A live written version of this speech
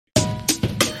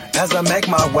as I make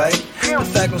my way. The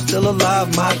fact I'm still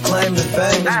alive, my claim to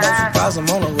fame. It's no surprise I'm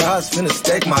on a rise, finna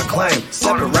stake my claim.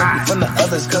 Separate me from the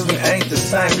others, cause we ain't the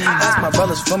same. Ask my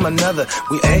brothers from another,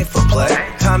 we ain't for play.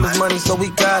 Time is money, so we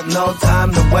got no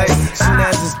time to waste. Soon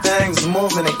as this thing's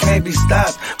moving, it can't be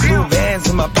stopped. Blue bands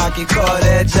in my pocket, call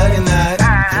that juggernaut.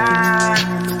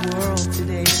 In the world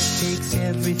today takes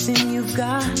everything you've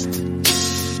got.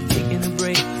 Taking a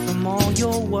break from all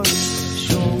your work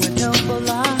sure would help a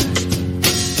lot.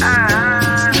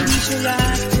 Use your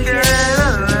life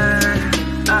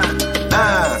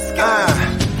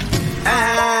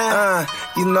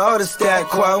you know the stat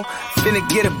quo. Finna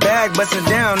get a bag, bustin'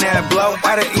 down that blow.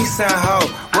 Out of East Side Ho,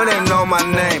 where they know my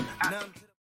name.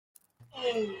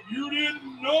 Oh, you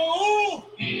didn't know?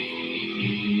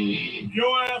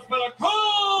 Your ass better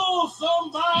call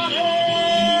somebody.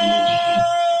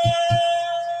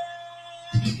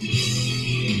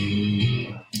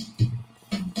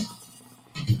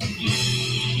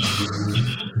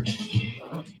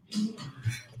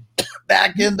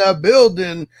 Back in the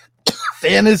building.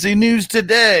 Fantasy news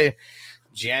today,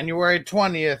 January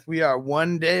 20th. We are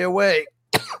one day away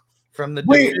from the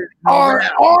We are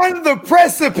on the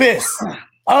precipice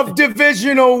of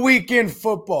divisional weekend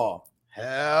football.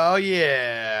 Hell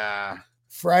yeah.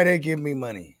 Friday, give me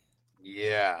money.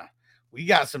 Yeah. We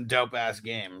got some dope ass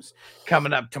games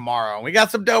coming up tomorrow. We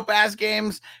got some dope ass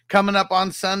games coming up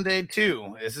on Sunday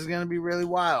too. This is going to be really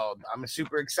wild. I'm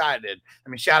super excited.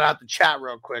 Let me shout out the chat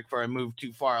real quick before I move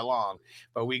too far along.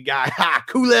 But we got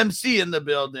Cool MC in the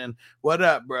building. What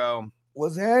up, bro?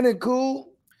 Was Hannah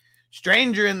cool?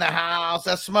 Stranger in the house.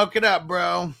 Let's smoke it up,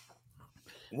 bro.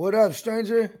 What up,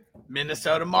 stranger?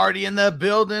 Minnesota Marty in the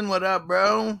building. What up,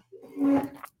 bro?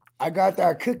 I got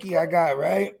that cookie I got,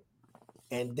 right?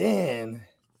 And then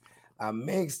I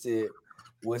mixed it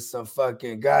with some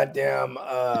fucking goddamn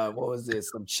what was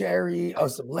this? Some cherry,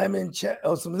 some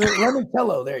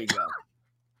limoncello. There you go.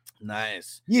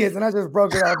 Nice. Yes, and I just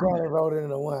broke it all down and rolled it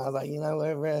into one. I was like, you know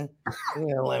what, man?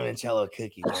 Limoncello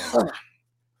cookie, man.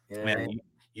 Yeah, Man,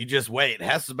 you just wait.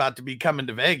 Hess is about to be coming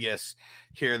to Vegas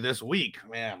here this week,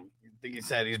 man. I think he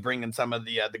said he's bringing some of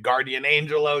the Guardian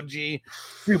Angel OG.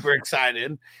 Super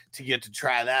excited to get to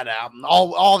try that out, and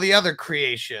all the other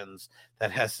creations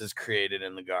that Hess has created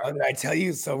in the Oh, garden. did I tell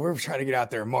you? So we're trying to get out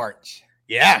there in March.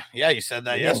 Yeah, you said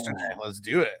that Yeah. yesterday. Let's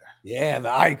do it. Yeah, the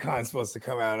icon's supposed to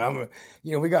come out.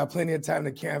 We got plenty of time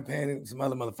to campaign and some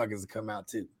other motherfuckers to come out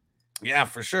too. Yeah,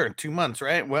 for sure. 2 months,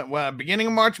 right? What beginning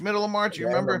of March, middle of March? You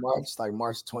remember? March, like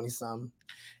March 20 something.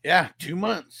 Yeah, 2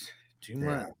 months. 2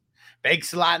 months.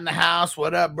 Bakes a lot in the house.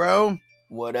 What up, bro?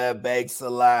 What up, Bakes a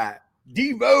lot?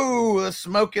 Devo, let's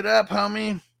smoke it up,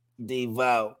 homie.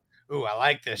 Devo. Ooh, I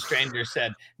like this. Stranger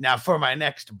said, now for my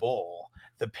next bowl,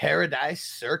 the Paradise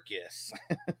Circus.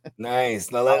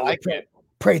 Nice. Now, I like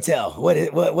pray tell, what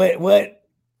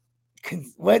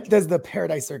does the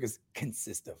Paradise Circus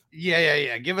consist of?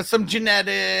 Yeah. Give us some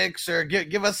genetics or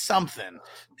give us something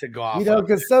to go off.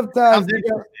 Because sometimes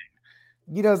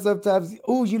sometimes,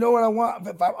 you know what I want?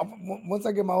 Once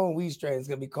I get my own weed strain, it's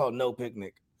gonna be called No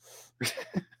Picnic.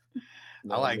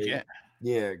 I like it.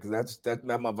 Yeah, because that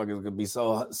motherfucker is gonna be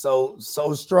so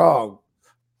strong.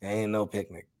 There ain't no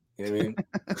picnic. You know what I mean?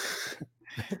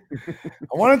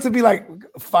 I want it to be like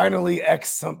finally X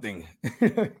something.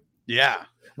 Yeah.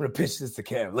 I'm gonna pitch this to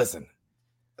Kev. Listen,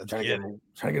 trying to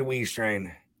get a weed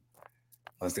strain.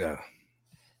 Let's go.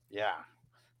 Yeah.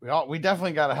 We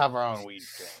definitely got to have our own weed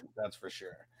strain. That's for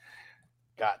sure.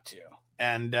 Got to.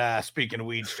 And speaking of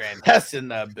weed strain, Tess in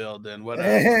the building. What up?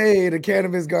 Hey, the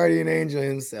cannabis guardian angel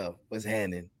himself was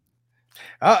handing.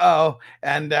 Uh-oh.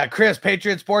 And Chris,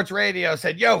 Patriot Sports Radio,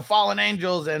 said, yo, Fallen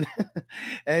Angels. And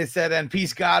he said, and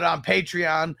Peace God on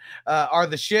Patreon are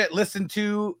the shit.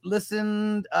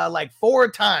 Listened like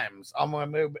 4 times on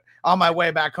my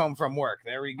way back home from work.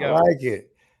 There we go. I like it.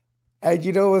 And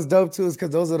you know what's dope too is because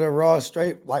those are the raw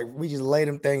straight, like we just lay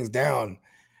them things down.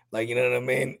 Like, you know what I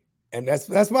mean? And that's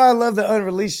why I love the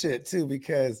unreleased shit too,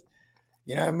 because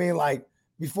you know what I mean? Like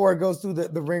before it goes through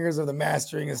the ringers of the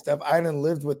mastering and stuff, I done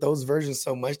lived with those versions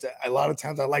so much that a lot of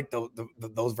times I like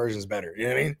those versions better. You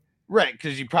know what I mean? Right,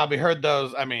 because you probably heard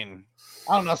those. I mean,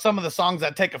 I don't know, some of the songs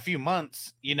that take a few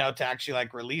months, to actually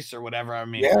like release or whatever. I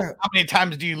mean, yeah. How many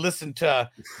times do you listen to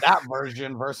that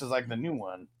version versus like the new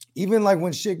one? Even like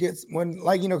when shit gets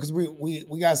because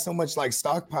we got so much like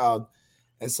stockpiled,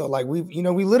 and so like we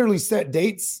literally set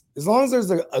dates. As long as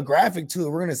there's a graphic to it,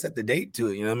 we're gonna set the date to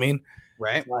it. You know what I mean?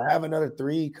 Right. So I have another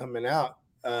 3 coming out.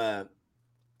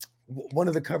 One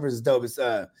of the covers is dope. It's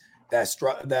that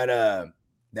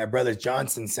Brother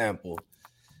Johnson sample,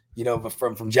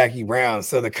 from Jackie Brown.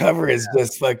 So the cover is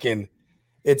just fucking.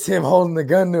 it's him holding the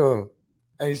gun to him,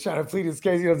 and he's trying to plead his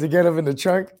case, to get him in the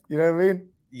trunk. You know what I mean?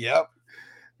 Yep.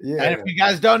 Yeah. And if you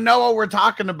guys don't know what we're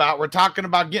talking about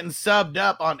getting subbed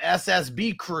up on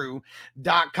ssbcrew.com.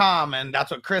 And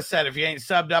that's what Chris said. If you ain't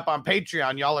subbed up on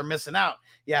Patreon, y'all are missing out.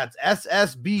 Yeah, it's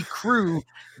ssbcrew.com.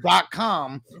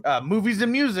 Movies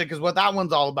and music is what that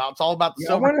one's all about. It's all about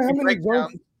the I wonder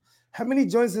breakdown. how many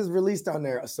joints is released on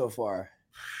there so far.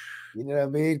 You know what I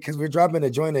mean? Because we're dropping a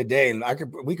joint a day, and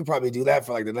we could probably do that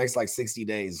for like the next 60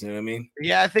 days. You know what I mean?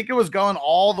 Yeah, I think it was going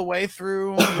all the way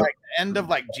through like end of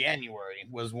like January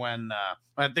was when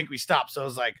I think we stopped. So it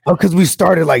was like, because we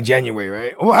started like January,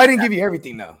 right? Well, I didn't give you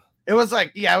everything though. It was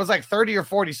like 30 or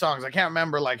 40 songs. I can't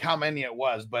remember like how many it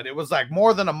was, but it was like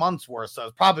more than a month's worth. So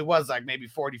it probably was like maybe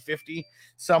 40, 50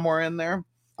 somewhere in there.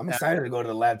 I'm excited to go to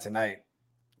the lab tonight.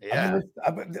 Yeah.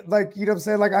 I mean, like, you know what I'm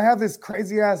saying? Like, I have this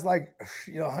crazy ass, like,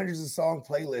 hundreds of song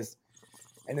playlist.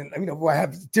 And then, I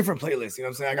have different playlists. You know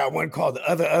what I'm saying? I got one called The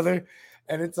Other.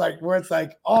 And it's like, where it's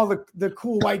like all the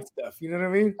cool white stuff. You know what I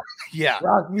mean? Yeah.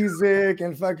 Rock music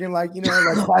and fucking like,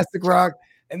 like classic rock.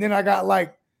 And then I got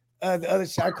like the other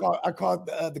shit I call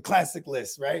it the classic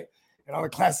list, right? And on the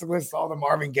classic list, all the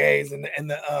Marvin Gayes and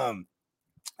the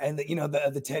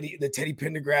Teddy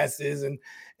Pendergrasses and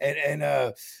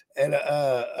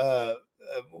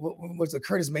what's the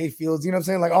Curtis Mayfields, you know what I'm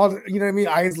saying? Like all the, you know what I mean?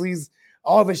 Isleys,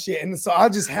 all the shit. And so I'll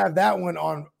just have that one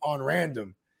on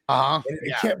random. Uh-huh. And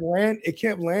it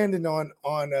kept landing on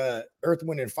Earth,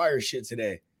 Wind, and Fire shit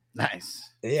today.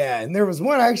 Nice. Yeah, and there was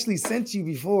one I actually sent you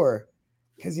before,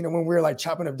 because when we were like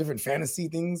chopping up different fantasy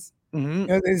things,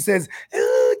 it says,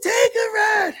 "Ooh, take a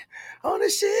ride on a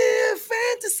ship,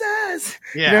 fantasize."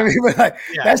 Yeah, you know what I mean? But like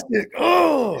that shit.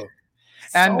 Oh,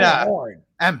 and hard.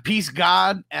 And Peace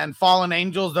God and Fallen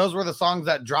Angels, those were the songs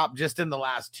that dropped just in the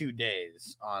last 2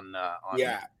 days on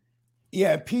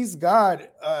Peace God.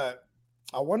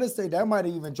 I want to say that might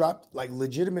have even dropped like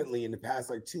legitimately in the past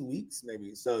like 2 weeks,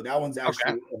 maybe. So that one's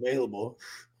actually available.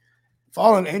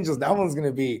 Fallen Angels, that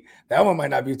one might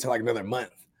not be till like another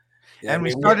month. Yeah, and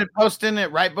we started posting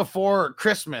it right before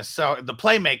Christmas. So the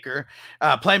Playmakers,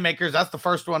 that's the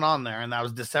first one on there. And that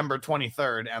was December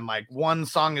 23rd. And like one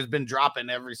song has been dropping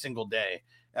every single day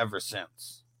ever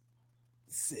since.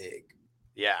 Sick.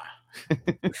 Yeah.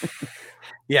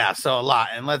 Yeah, so a lot.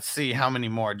 And let's see how many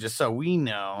more, just so we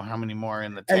know how many more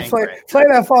in the tank. Play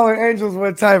that Fallen Angels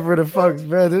one time for the folks,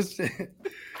 man. This shit.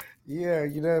 Yeah,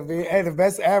 you know what I mean? Hey, the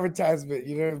best advertisement,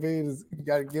 you know what I mean, is you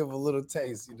got to give a little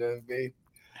taste, you know what I mean?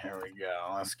 Here we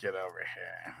go. Let's get over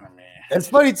here. It's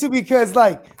funny, too, because,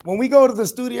 like, when we go to the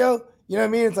studio, you know what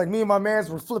I mean? It's like me and my mans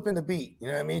were flipping the beat, you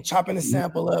know what I mean? Chopping the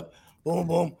sample up, boom,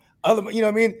 boom. You know what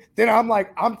I mean? Then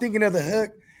I'm thinking of the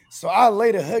hook, so I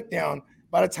lay the hook down.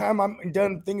 By the time I'm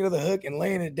done thinking of the hook and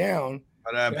laying it down,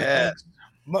 what up, Hess?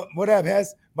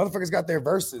 Motherfuckers got their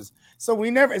verses. So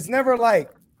it's never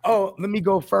like, oh, let me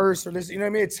go first or this, you know what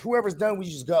I mean? It's whoever's done, we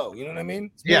just go. You know what I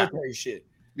mean? It's military shit.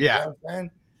 Yeah. You know what I'm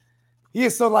saying? Yeah,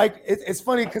 so like it's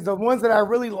funny because the ones that I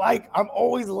really like, I'm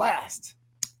always last.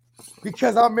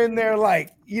 Because I'm in there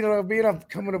like, you know what I mean? I'm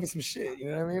coming up with some shit, you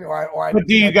know what I mean? But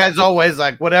do you guys always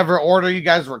like whatever order you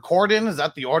guys record in? Is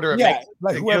that the order?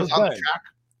 Like whoever's done. The track?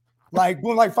 Like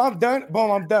if I'm done,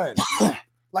 boom, I'm done.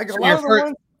 Like a lot of the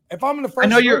ones, if I'm in the first, I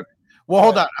know you're. Well,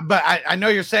 hold on, but I know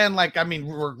you're saying like, I mean,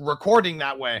 we're recording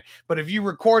that way. But if you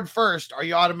record first, are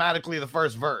you automatically the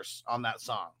first verse on that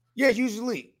song? Yeah,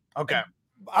 usually. Okay.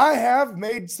 I have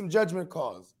made some judgment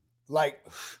calls, like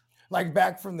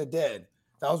Back from the Dead.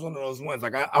 That was one of those ones.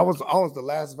 Like I was the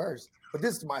last verse, but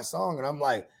this is my song, and I'm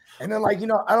like, and then like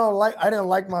I didn't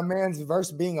like my man's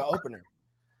verse being an opener.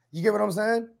 You get what I'm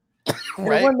saying?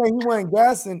 Right. One day he wasn't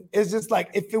gassing. It's just like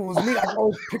if it was me, I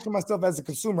always picture myself as a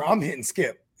consumer. I'm hitting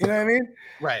skip. You know what I mean?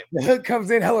 Right. The hook comes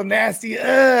in hella nasty,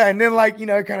 and then like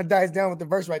it kind of dies down with the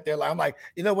verse right there. Like I'm like,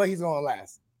 you know what? He's going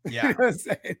last. Yeah. You know what I'm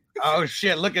saying? Oh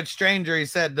shit! Look at Stranger. He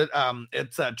said that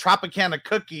it's Tropicana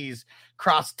Cookies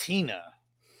Crostina.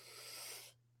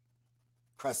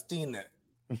 Crostina.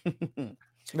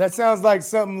 That sounds like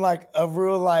something like a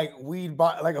real like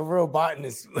like a real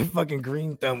botanist, like fucking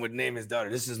Green Thumb would name his daughter.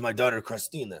 This is my daughter,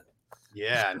 Christina.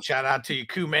 Yeah, and shout out to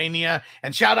Yakumania,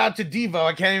 and shout out to Devo.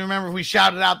 I can't even remember if we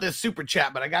shouted out this super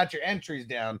chat, but I got your entries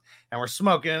down, and we're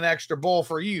smoking an extra bowl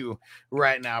for you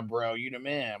right now, bro. You the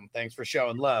man. Thanks for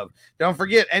showing love. Don't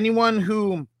forget anyone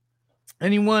who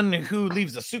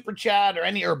leaves a super chat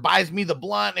or buys me the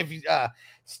blunt. If you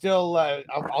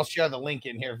I'll share the link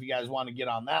in here if you guys want to get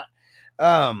on that.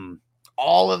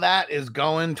 All of that is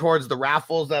going towards the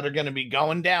raffles that are going to be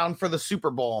going down for the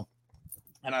Super Bowl.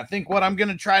 And I think what I'm going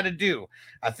to try to do,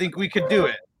 I think we could do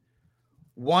it.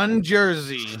 One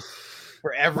jersey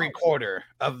for every quarter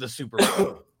of the Super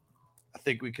Bowl. I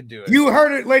think we could do it. You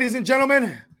heard it, ladies and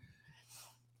gentlemen.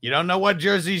 You don't know what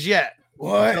jerseys yet.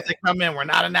 What? Until they come in, we're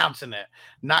not announcing it.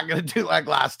 Not going to do like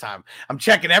last time. I'm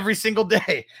checking every single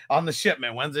day on the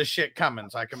shipment. When's this shit coming?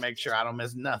 So I can make sure I don't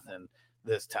miss nothing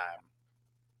this time.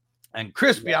 And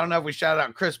Crispy, I don't know if we shouted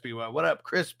out Crispy. Well, what up,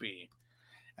 Crispy?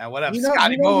 And what up,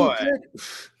 Scotty Boy?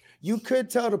 You could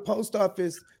tell the post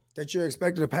office that you're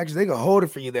expecting a package. They can hold it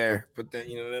for you there. But then,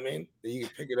 you know what I mean? You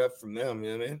can pick it up from them.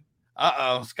 You know what I mean?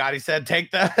 Uh-oh. Scotty said,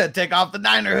 take off the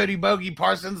Niner hoodie, Bogey.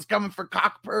 Parsons is coming for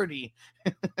Cock Purdy.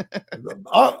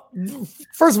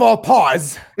 First of all,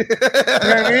 pause. You know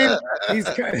what I mean?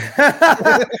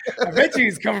 I bet you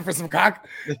he's coming for some cock.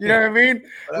 You know what I mean?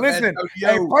 Listen,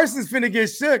 hey, Parsons finna get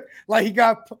shook like he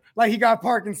got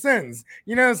Parkinson's.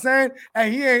 You know what I'm saying?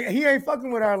 And he ain't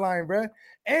fucking with our line, bro.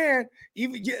 And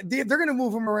even they're gonna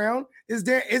move him around.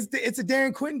 It's a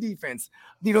Dan Quinn defense.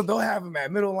 You know, they'll have him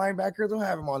at middle linebacker. They'll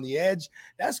have him on the edge.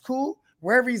 That's cool.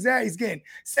 Wherever he's at, he's getting.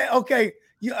 Say, okay,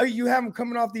 you have him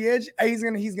coming off the edge. He's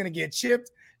gonna get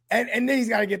chipped, and then he's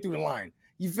got to get through the line.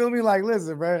 You feel me? Like,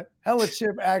 listen, bro, hella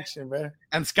chip action, bro.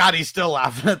 And Scotty's still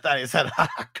laughing at that. He said,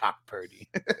 Cock Purdy.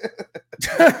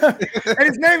 And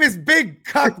his name is Big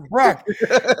Cock Brock.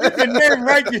 Get the name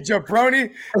right, you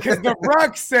jabroni, because the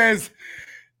Brock says.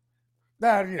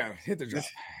 Nah, you know, hit the drop.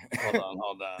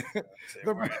 Hold on.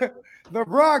 The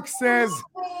Brock says,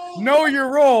 know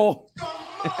your role.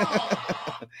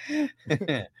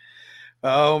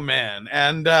 Oh, man.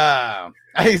 And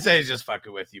he says he's just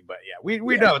fucking with you. But, yeah, we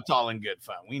know it's all in good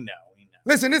fun. We know.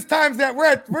 Listen, it's times that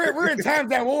we're in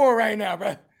times at war right now,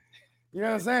 bro. You know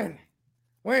what I'm saying?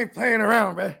 We ain't playing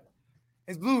around, bro.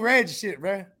 It's blue-red shit,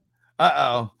 bro.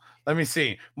 Uh-oh. Let me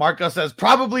see. Marco says,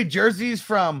 probably jerseys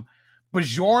from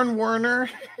Bjorn Werner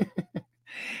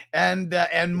and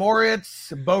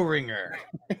Moritz Boehringer.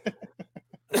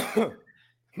 I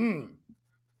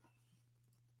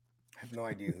have no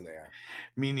idea who they are.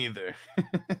 Me neither.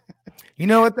 You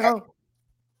know what though?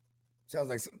 Sounds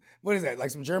like what is that?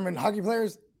 Like some German hockey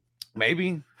players?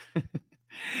 Maybe.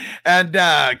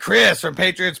 And Chris from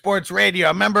Patriot Sports Radio,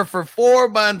 a member for 4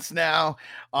 months now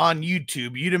on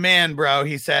YouTube. You the man, bro.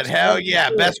 He said, hell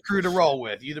yeah, best crew to roll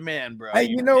with. You the man, bro. Hey,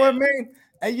 you know what, man?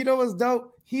 Hey, you know what's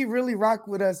dope? He really rocked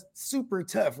with us super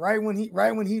tough, right? When he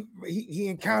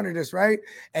encountered us, right?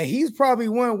 And he's probably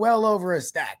won well over a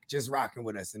stack just rocking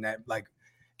with us in that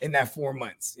 4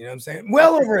 months. You know what I'm saying?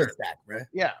 Well over a stack, bro.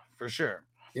 Yeah, for sure.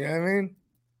 You know what I mean?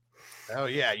 Oh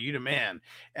yeah, you the man.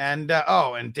 And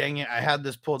and dang it, I had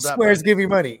this pulled up. Squares give you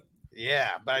money.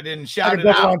 Yeah, but I didn't shout it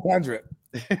out.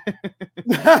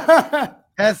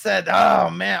 Hess said, oh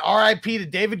man, RIP to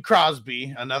David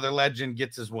Crosby. Another legend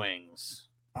gets his wings.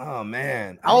 Oh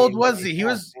man. How old was he? He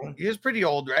was pretty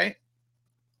old, right?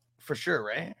 For sure,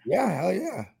 right? Yeah, hell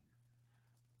yeah.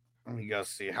 Let me go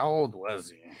see. How old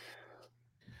was he?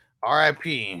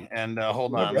 RIP. And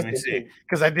hold on, let me see.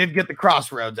 Because I did get the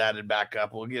Crossroads added back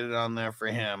up. We'll get it on there for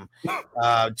him. Born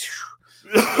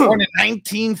in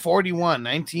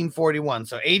 1941.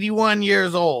 So 81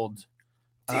 years old.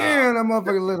 Damn, that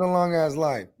motherfucker lived a long ass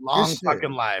life. Long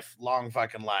fucking life.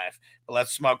 But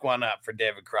let's smoke one up for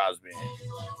David Crosby.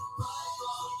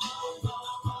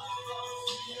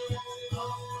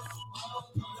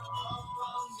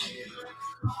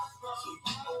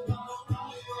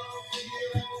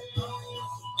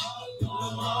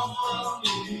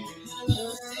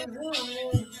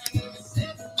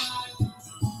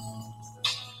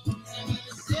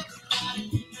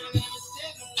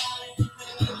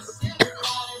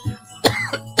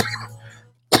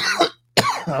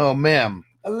 Oh man,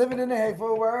 I'm living in a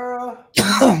hateful world.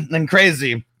 And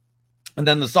crazy. And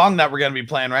then the song that we're going to be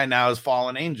playing right now is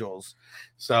Fallen Angels.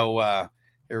 So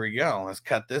here we go. Let's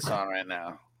cut this on right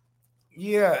now.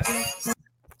 Yeah.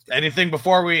 Anything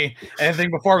before we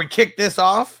kick this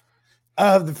off?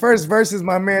 The first verse is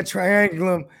my man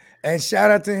Triangulum, and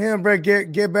shout out to him, bro.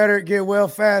 Get better, get well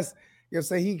fast. You know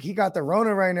what I'm saying? He got the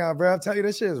Rona right now, bro. I'll tell you,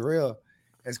 this shit is real.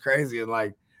 It's crazy. And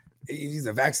like, he's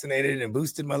a vaccinated and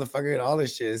boosted motherfucker and all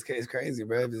this shit. It's crazy,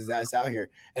 bro. That's out here.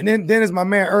 And then is my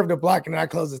man Irv the Block, and then I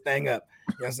close this thing up.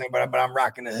 You know what I'm saying? But I'm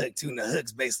rocking the hook too. And the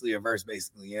hook's basically a verse,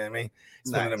 basically. You know what I mean?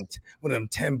 It's nice. one of them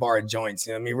 10-bar joints.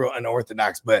 You know what I mean? Real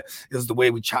unorthodox, but it was the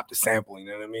way we chopped the sample. You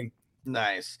know what I mean?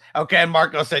 Nice. Okay, and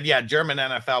Marco said, yeah, German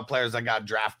NFL players that got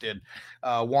drafted.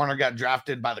 Warner got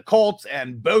drafted by the Colts,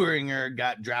 and Boehringer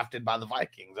got drafted by the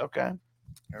Vikings. Okay.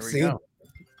 There we go.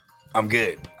 I'm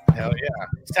good. Hell yeah.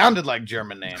 Sounded like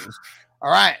German names.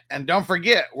 All right. And don't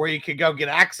forget, where you could go get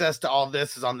access to all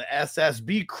this is on the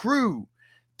ssbcrew.com.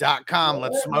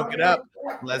 Let's smoke it up.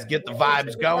 Let's get the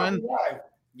vibes going.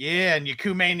 Yeah, and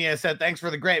Yakumania said, thanks for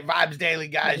the great vibes daily,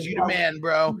 guys. You the man,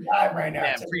 bro. Right now.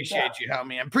 Man, appreciate you,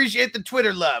 homie. I appreciate the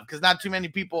Twitter love because not too many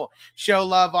people show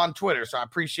love on Twitter. So I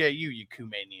appreciate you,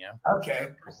 Yakumania. Okay.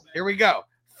 Here we go.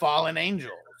 Fallen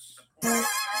Angels.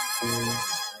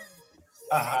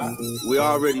 We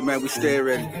already, man. We stay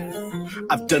ready.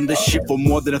 I've done this shit for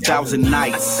more than 1,000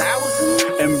 nights.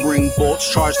 And bring bolts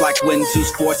charged like when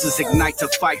Zeus forces ignite to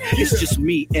fight. It's just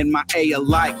me and my A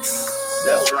likes.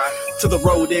 That's right. To the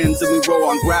road ends and we roll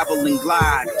on gravel and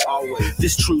glide. Always.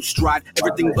 This true stride,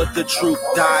 everything but the truth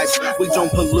dies. We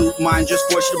don't pollute mind,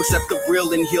 just forced to accept the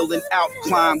real and heal and out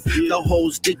climb. The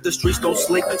hoes dig, the streets don't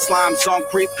sleep. Slime's on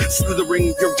creep,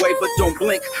 slithering your way, but don't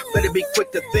blink. Better be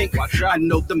quick to think. I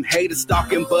know them haters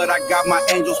stalking, but I got my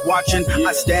angels watching.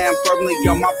 I stand firmly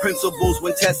on my principles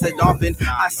when tested often.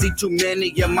 I see too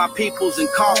many of my peoples in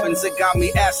coffins. It got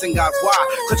me asking God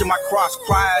why, clutching my cross,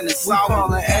 crying and sobbing.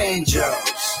 Fallen angels.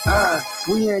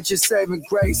 We ain't just saving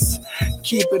grace.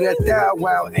 Keep it at thou,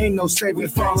 wow, ain't no saving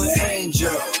fallen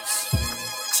angels.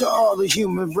 To all the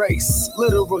human race,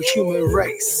 literal human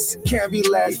race, can't be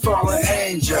last fallen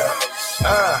angels.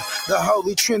 The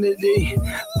Holy Trinity,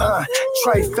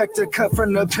 trifecta cut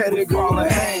from the pedigree,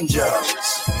 fallen angels.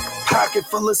 Pocket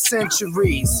full of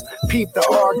centuries, peep the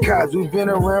archives, we've been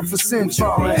around for centuries.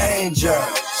 Fallen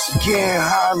angels, getting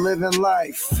high, living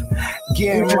life,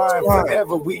 getting mine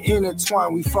forever, we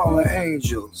intertwine, we fallen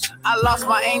angels. I lost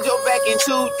my angel back in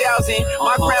 2000.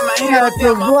 My grandma held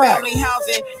down my family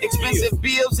housing, expensive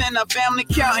bills and a family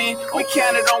counting. We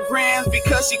counted on grams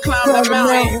because she climbed the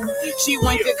mountain. She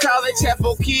went to college, had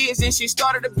 4 kids, and she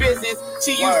started a business.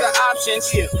 She used the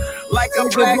options, like a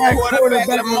black quarterback,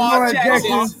 Lamar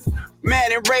Jackson.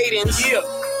 Madden ratings,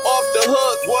 off the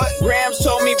hook. What? Grams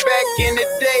told me back in the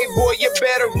day, boy, you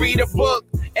better read a book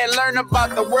and learn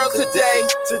about the world today.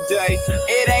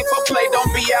 It ain't for play,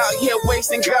 don't be out here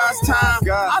wasting God's time.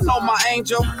 I know my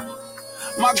angel,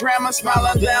 my grandma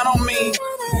smiling down on me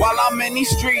while I'm in these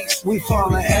streets. We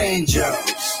fallen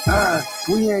angels.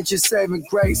 We ain't just saving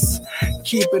grace.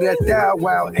 Keep it at thou,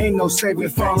 wow, ain't no saving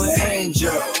fallen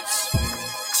angels.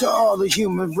 To all the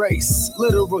human race,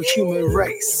 literal human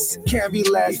race, can't be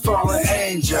last fallen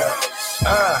angels.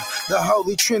 The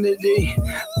Holy Trinity,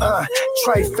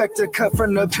 trifecta cut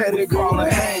from the pedigree,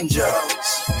 fallen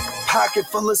angels. Pocket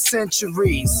full of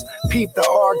centuries, peep the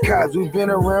archives, we've been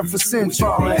around for centuries.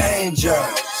 Fallen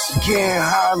angels, getting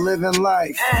high, living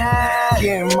life,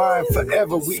 getting mine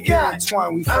forever, we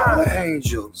intertwine, we fallen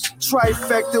angels.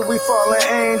 Trifecta, we fallen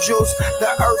angels, the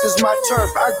earth is my turf,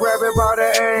 I grab it by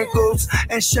the ankles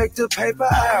and shake the paper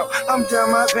out, I'm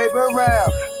down my paper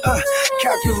route,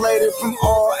 calculated from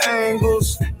all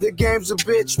angles, the game's a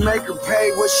bitch, make her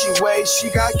pay what she weighs, she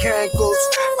got cankles,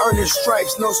 earning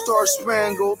stripes, no star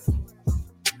spangled.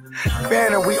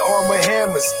 Banner, we armed with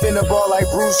hammers, spin the ball like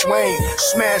Bruce Wayne,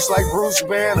 smash like Bruce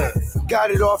Banner.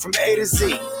 Got it all from A to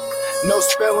Z, no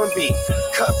spelling bee,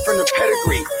 cut from the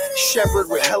pedigree, shepherd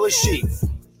with hella sheep.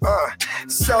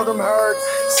 Seldom heard,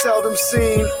 seldom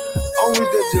seen, only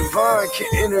the divine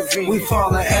can intervene. We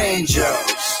fallen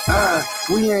angels,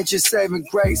 we ain't just saving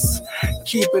grace.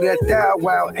 Keep it at thou,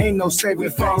 wow, ain't no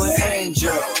saving fallen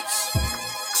angels.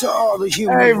 To all the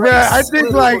human race, bro, I think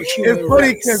like it's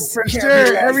funny because for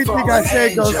sure everything I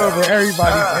say goes over everybody's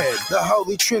head. The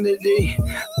Holy Trinity,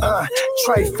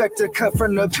 trifecta cut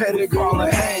from the pedigree,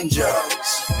 fallen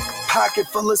angels. Pocket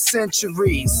full of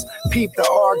centuries, peep the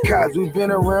archives, we've been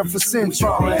around for centuries.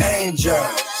 Fallen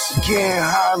angels, getting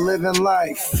high, living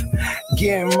life,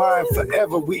 getting mine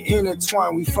forever, we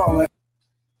intertwine, we fallen.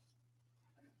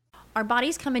 Our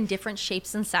bodies come in different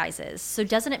shapes and sizes, so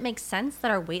doesn't it make sense that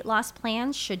our weight loss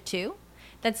plans should too?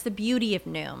 That's the beauty of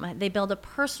Noom. They build a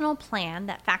personal plan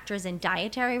that factors in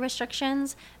dietary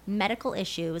restrictions, medical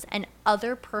issues, and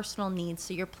other personal needs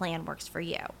so your plan works for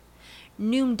you.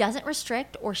 Noom doesn't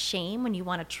restrict or shame when you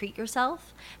want to treat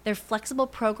yourself. Their flexible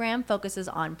program focuses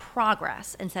on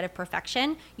progress instead of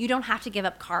perfection. You don't have to give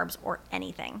up carbs or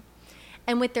anything.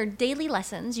 And with their daily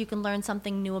lessons, you can learn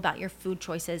something new about your food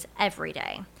choices every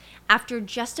day. After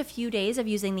just a few days of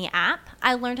using the app,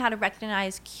 I learned how to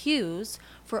recognize cues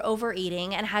for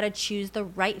overeating and how to choose the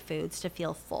right foods to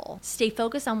feel full. Stay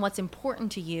focused on what's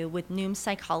important to you with Noom's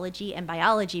psychology and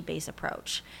biology-based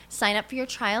approach. Sign up for your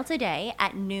trial today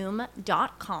at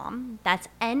Noom.com. That's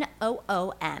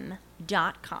Noom.com.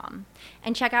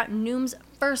 And check out Noom's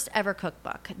first ever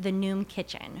cookbook, The Noom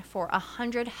Kitchen, for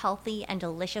 100 healthy and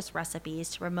delicious recipes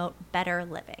to promote better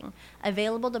living.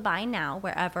 Available to buy now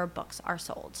wherever books are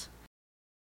sold.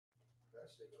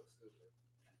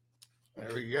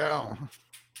 There we go.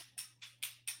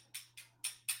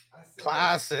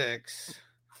 Classics.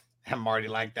 And Marty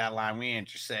liked that line. We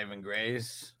ain't your saving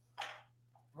grace.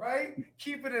 Right?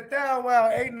 Keeping it down while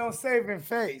ain't no saving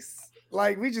face.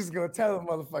 Like, we just gonna tell the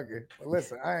motherfucker,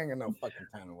 listen, I ain't got no fucking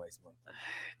time to waste, motherfucker.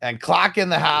 And Clock in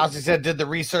the house, he said, did the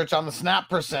research on the snap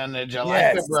percentage. I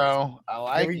like it, bro. I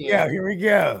like it. Here we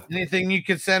go. Anything you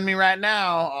could send me right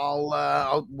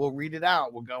now, we'll read it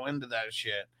out. We'll go into that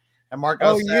shit. And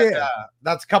Marco said,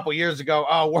 that's a couple years ago.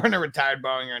 Oh, Werner retired.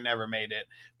 Bowinger never made it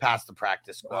past the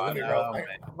practice squad. I'm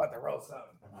about to roll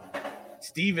something.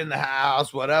 Steve in the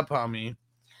house. What up, homie?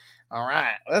 All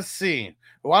right, let's see.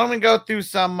 Why don't we go through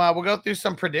some? We'll go through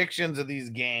some predictions of these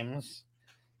games,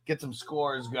 get some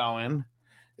scores going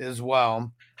as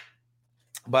well.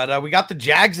 But we got the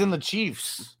Jags and the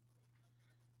Chiefs.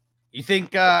 You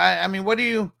think? I mean, what are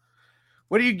you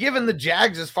giving the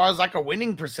Jags as far as like a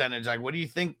winning percentage? Like, what do you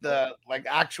think the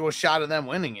actual shot of them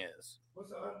winning is?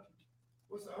 What's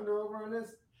the under over on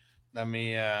this? Let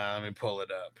me pull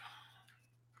it up.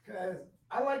 Because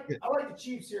I like the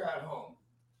Chiefs here at home.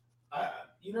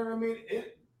 You know what I mean?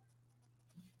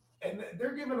 And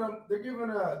they're giving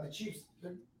the Chiefs.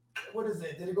 What is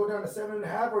it? Did it go down to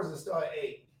 7.5 or is it still at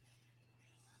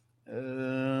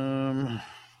 8?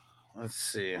 Let's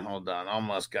see. Hold on.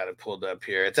 Almost got it pulled up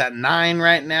here. It's at 9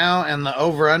 right now, and the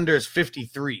over under is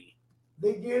 53.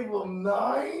 They gave them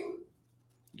 9?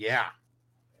 Yeah.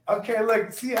 Okay,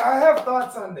 look, see, I have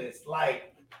thoughts on this.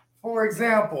 Like, for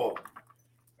example,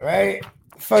 right?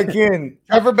 Fucking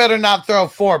Trevor better not throw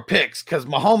 4 picks because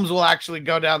Mahomes will actually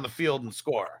go down the field and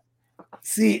score.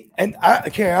 See, and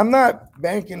I'm not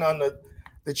banking on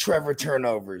the Trevor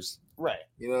turnovers. Right.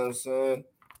 You know what I'm saying?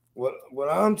 What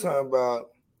I'm talking about,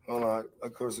 hold on,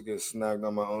 of course I get snagged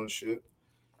on my own shit.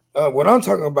 What I'm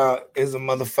talking about is a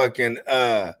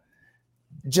motherfucking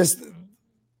just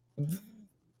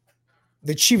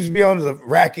the Chiefs be able to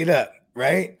rack it up,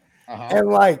 right? And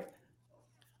like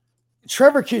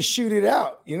Trevor can shoot it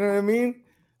out, you know what I mean?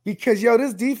 Because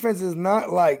this defense is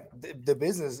not like the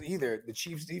business either. The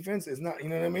Chiefs defense is not, you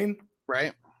know what I mean?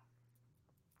 Right.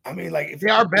 I mean, like if they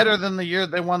are better than the year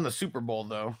they won the Super Bowl,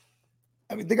 though.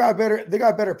 I mean, they got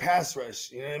better pass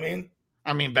rush, you know what I mean?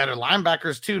 I mean, better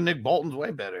linebackers too. Nick Bolton's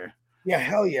way better. Yeah,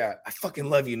 hell yeah. I fucking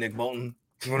love you, Nick Bolton.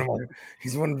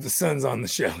 He's one of the sons on the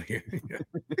show here.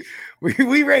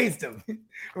 we raised him.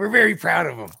 We're very proud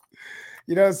of him.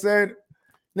 You know what I'm saying?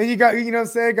 Then you got, you know what I'm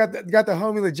saying, got the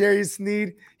homie L'Jarius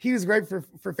Sneed. He was great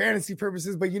for fantasy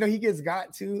purposes, but he gets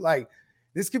got to like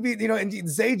this could be, and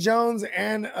Zay Jones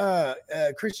and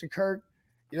Christian Kirk.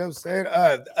 You know what I'm saying?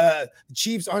 The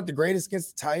Chiefs aren't the greatest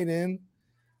against the tight end.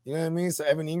 You know what I mean? So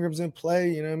Evan Ingram's in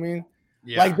play. You know what I mean?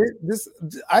 Yeah. Like this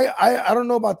I don't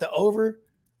know about the over.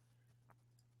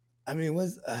 I mean,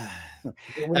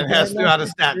 and has threw out a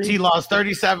stat. T-Law's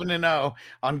 37-0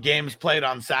 on games played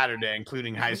on Saturday,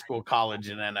 including high school, college,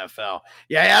 and NFL.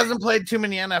 Yeah, he hasn't played too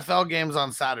many NFL games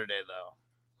on Saturday, though.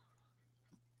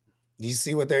 Do you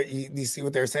see what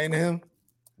they're saying to him?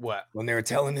 What? When they were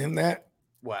telling him that?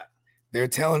 What? They're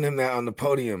telling him that on the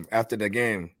podium after the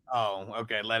game. Oh,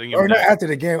 okay. Letting him or not after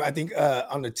the game. I think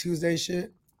on the Tuesday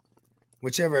shit,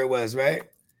 whichever it was, right?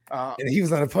 And he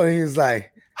was on the podium. He was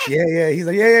like, yeah. He's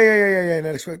like, yeah.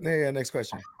 Next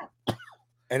question.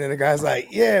 And then the guy's like,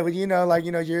 yeah, but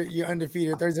you're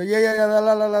undefeated. Thursday. Yeah.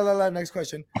 La. Next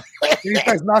question. And he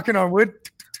starts knocking on wood.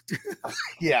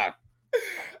 Yeah.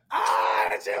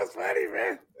 That shit was funny,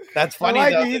 man. That's funny. I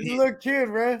like it. He's a little kid,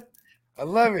 man. I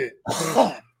love it.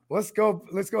 Let's go.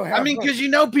 I mean, because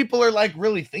people are like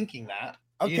really thinking that.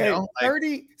 Okay,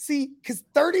 30. See, because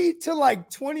 30 to like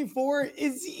 24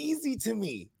 is easy to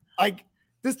me. Like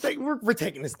this thing, we're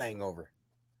taking this thing over.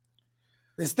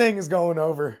 This thing is going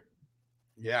over.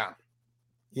 Yeah.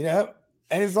 And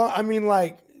it's all, I mean,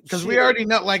 like, because we already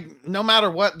know, like, no matter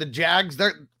what, the Jags,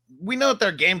 we know that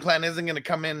their game plan isn't going to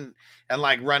come in and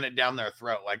like run it down their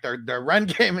throat. Like their run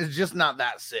game is just not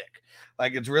that sick.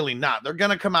 Like it's really not. They're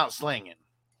going to come out slinging.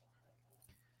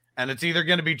 And it's either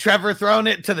going to be Trevor throwing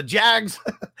it to the Jags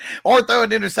or throwing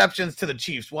interceptions to the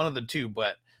Chiefs, one of the two.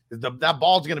 But that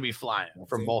ball's going to be flying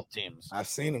from both teams. I've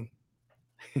seen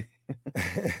him.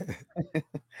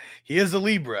 He is a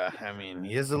Libra. I mean,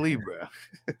 he is a Libra.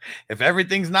 If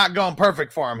everything's not going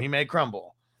perfect for him, he may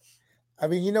crumble. I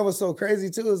mean, what's so crazy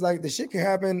too is like the shit can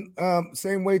happen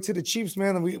same way to the Chiefs,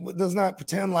 man. And we does not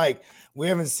pretend like we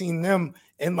haven't seen them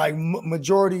in like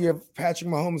majority of Patrick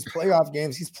Mahomes' playoff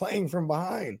games. He's playing from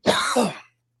behind.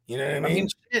 You know what I mean?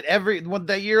 Shit,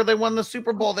 that year they won the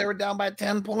Super Bowl, they were down by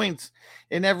 10 points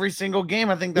in every single game.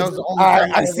 I think that was the only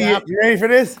time I see it. You ready for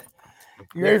this?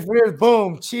 You ready for this?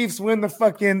 Boom. Chiefs win the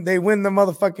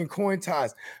motherfucking coin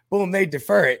toss. Boom, they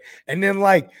defer it. And then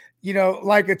like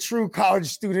a true college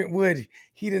student would,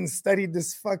 he didn't study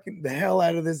this fucking the hell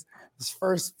out of this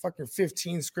first fucking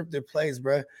 15 scripted plays,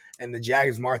 bro. And the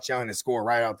Jags march out and score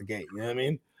right out the gate. You know what I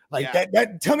mean? Like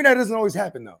that. Tell me that doesn't always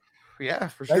happen though. Yeah,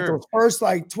 for like sure. Those first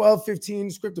like 12, 15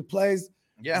 scripted plays.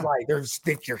 Yeah, like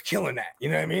you're killing that. You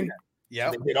know what I mean? Yeah.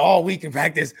 They did all week in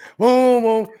practice. Boom,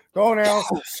 boom, go now,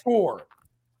 score.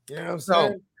 You know what I'm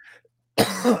saying?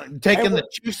 So taking the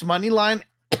Chiefs money line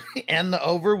and the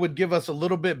over would give us a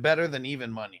little bit better than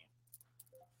even money.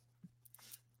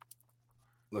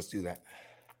 Let's do that.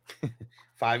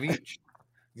 5 each.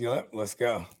 Yeah, let's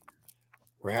go.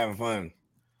 We're having fun.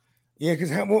 Yeah,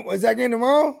 because is that game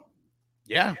tomorrow?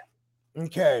 Yeah.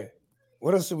 Okay.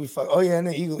 What else should we fuck? Oh yeah, and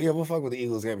the Eagles. Yeah, we'll fuck with the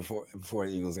Eagles game before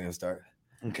the Eagles game start.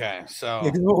 Okay, so yeah,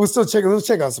 we'll still check. Let's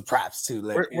check out some props too.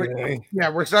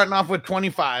 We're starting off with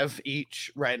 25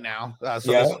 each right now. This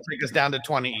will take us down to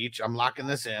 20 each. I'm locking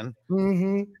this in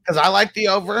because I like the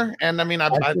over, and I mean,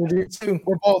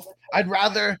 we're both. I'd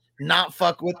rather not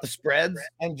fuck with the spreads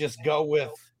and just go with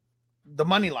the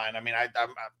money line. I mean, I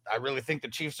really think the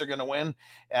Chiefs are going to win,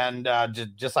 and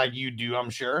just like you do, I'm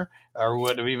sure, or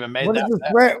would have even made that.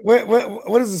 Spread?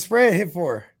 What does the spread hit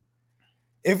for?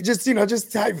 If just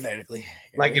hypothetically,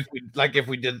 if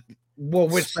we did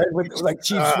which spread with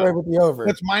Chiefs spread with the over.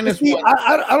 It's minus see, one.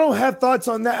 I don't have thoughts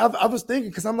on that. I was thinking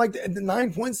because I'm like the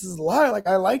 9 points is a lot. Like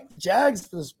I like Jags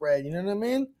for the spread. You know what I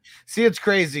mean? See, it's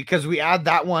crazy because we add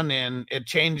that one in, it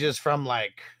changes from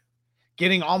like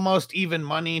getting almost even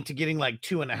money to getting like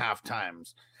 2.5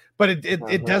 times. But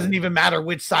it doesn't even matter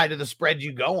which side of the spread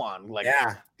you go on. Like,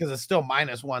 because it's still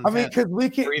minus one. I mean, because we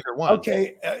can either one.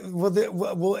 Okay, will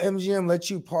MGM let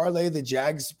you parlay the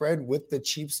Jags spread with the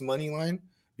Chiefs money line?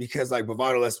 Because like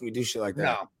Bovado lets me do shit like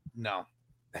that. No.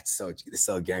 It's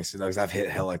so gangster though. Because I've hit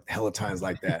hella times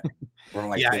like that.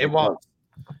 It won't.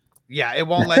 Yeah, it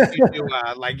won't let you do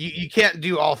like you can't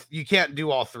do all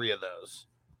three of those.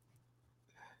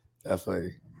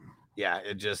 Definitely. Yeah,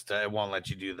 it won't let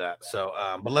you do that. So,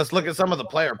 but let's look at some of the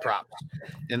player props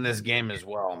in this game as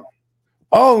well.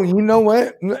 Oh, you know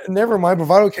what? Never mind.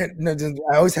 Bravado can't. No,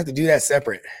 I always have to do that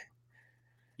separate.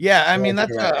 Yeah, I mean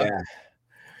that's.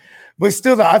 But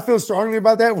still, though, I feel strongly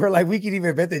about that. Where like we could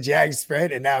even bet the Jags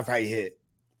spread, and now if I hit.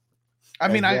 I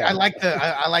mean, I like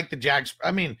the Jags. I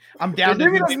mean, I'm down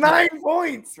to do 9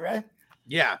 points, right?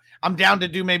 Yeah, I'm down to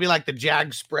do maybe like the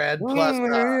Jag spread plus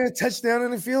touchdown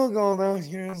and a field goal, though.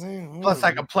 You know what I'm saying? Plus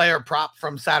like a player prop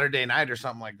from Saturday night or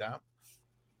something like that.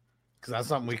 Because that's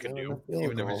something we can do,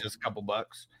 even if it's just a couple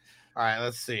bucks. All right,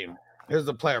 let's see. Here's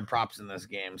the player props in this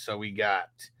game. So we got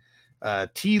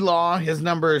T-Law. His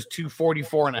number is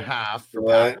 244.5 for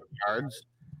passing yards.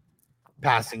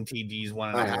 Passing TDs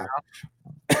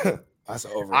 1.5. That's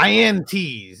over.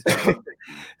 INTs.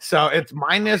 So it's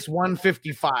minus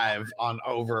 155 on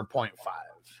over 0.5.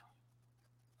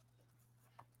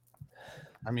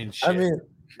 I mean, shit.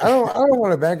 I don't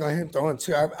want to bank on him throwing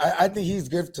 2. I think he's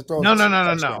good to throw. No.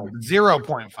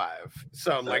 0.5.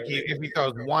 So like if he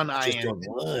throws 1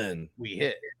 INT, we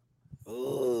hit.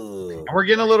 Ooh. And we're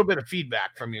getting a little bit of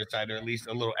feedback from your side, or at least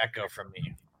a little echo from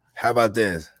me. How about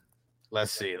this?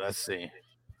 Let's see. A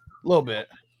little bit.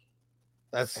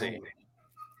 Let's see.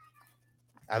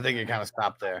 I think it kind of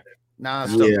stopped there. No,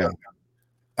 it's still talking.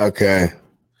 Okay.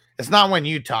 It's not when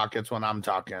you talk, it's when I'm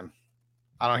talking.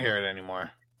 I don't hear it anymore.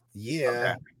 Yeah.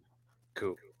 Okay.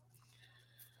 Cool.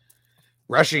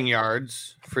 Rushing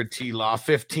yards for T-Law,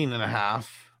 15.5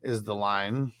 is the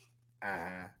line.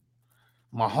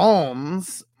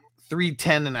 Mahomes,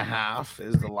 310.5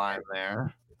 is the line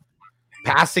there.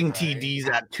 Passing TDs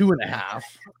at 2.5.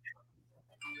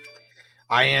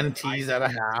 INTs at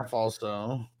 0.5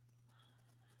 also.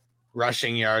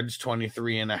 Rushing yards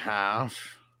 23.5.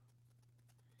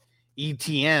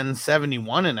 ETN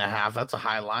 71.5. That's a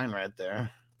high line right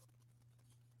there.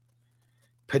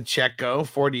 Pacheco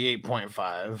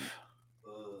 48.5.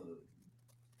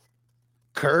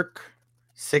 Kirk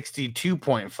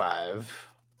 62.5.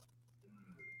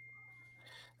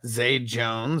 Zay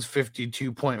Jones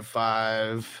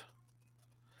 52.5.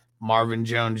 Marvin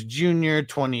Jones Jr.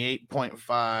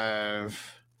 28.5.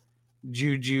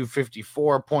 Juju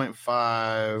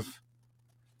 54.5.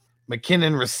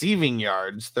 McKinnon receiving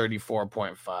yards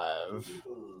 34.5.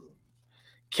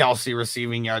 Kelsey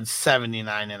receiving yards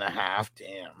 79.5.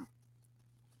 Damn.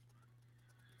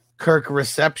 Kirk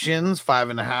receptions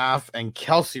 5.5 and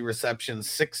Kelsey receptions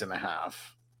 6.5.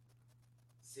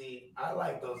 See, I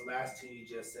like those last two you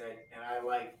just said, and I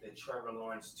like the Trevor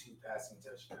Lawrence 2 passing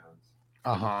touchdowns.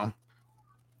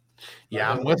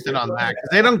 Yeah, I'm with it on that because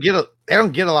they don't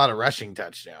get a lot of rushing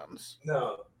touchdowns.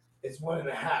 No, it's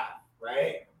 1.5,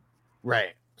 right?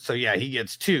 Right. So yeah, he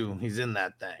gets 2. He's in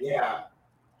that thing. Yeah.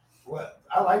 What?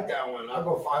 I like that one. I'll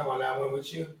go 5 on that one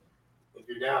with you if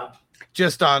you're down.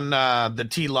 Just on the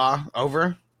T-Law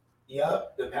over.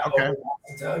 Yep. Okay. Over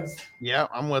tugs. Yeah,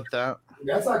 I'm with that.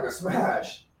 That's like a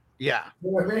smash. Yeah.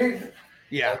 You know what I mean?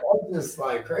 Yeah. Like, that's just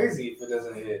like crazy if it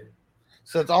doesn't hit.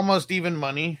 So it's almost even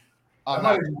money. I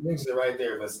might have jinxed it right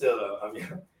there, but still, though. I mean,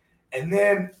 and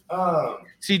then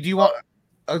see, do you want?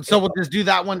 So we'll just do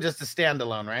that one just a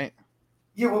standalone, right?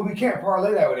 Yeah, well, we can't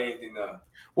parlay that with anything though.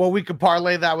 Well, we could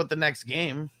parlay that with the next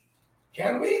game.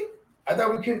 Can we? I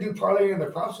thought we couldn't do parlay in the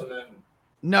props or nothing.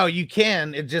 No, you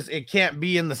can. It can't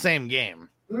be in the same game.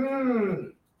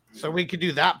 Mm. So we could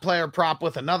do that player prop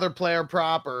with another player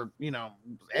prop, or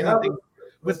anything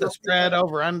with the spread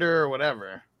over under or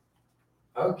whatever.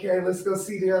 Okay, let's go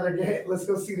see the other game. Let's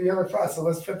go see the other prop. So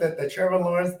let's put the Trevor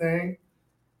Lawrence thing,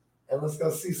 and let's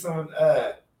go see some.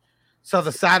 So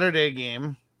the Saturday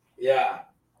game. Yeah.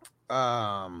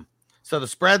 So the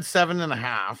spread's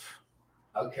 7.5.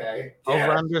 Okay.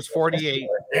 Over under is 48.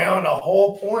 Down a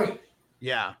whole point.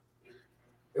 Yeah.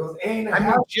 It was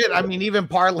 8.5. I mean, even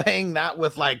parlaying that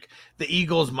with like the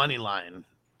Eagles money line,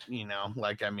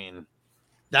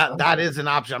 that is an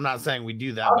option. I'm not saying we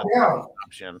do that, but down. It's an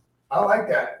option. I like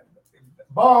that.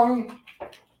 Bong.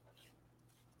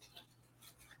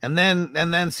 And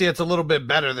then see, it's a little bit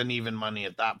better than even money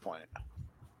at that point.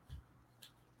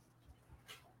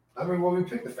 I mean, well, we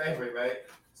picked the favorite, right?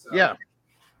 So. Yeah.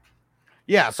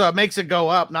 Yeah, so it makes it go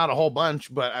up, not a whole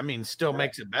bunch, but I mean, still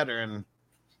makes it better. And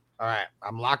all right,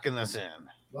 I'm locking this in.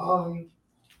 Bong.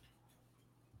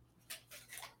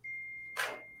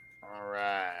 All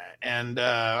right. And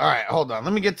all right, hold on.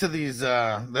 Let me get to these.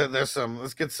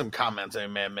 Let's get some comments I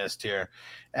may have missed here.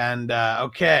 And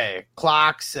okay,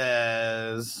 Clock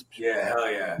says, yeah, hell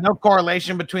yeah. No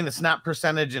correlation between the snap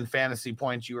percentage and fantasy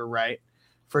points. You were right,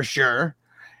 for sure.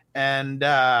 And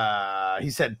he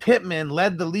said Pittman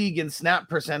led the league in snap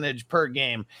percentage per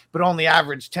game, but only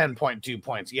averaged 10.2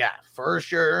 points. Yeah, for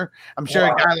sure. I'm sure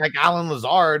a guy like Alan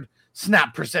Lazard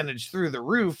snap percentage through the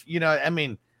roof. I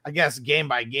mean, I guess game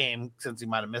by game, since he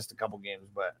might have missed a couple games,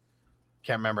 but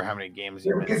can't remember how many games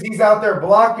he missed. Because he's out there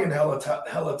blocking hella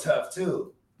tough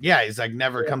too. Yeah, he's like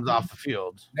never comes off the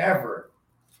field. Never.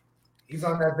 He's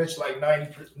on that bitch like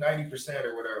 90%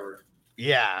 or whatever.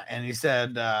 Yeah, and he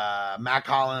said Mac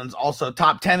Hollins also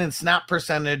top 10 in snap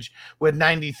percentage with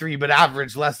 93, but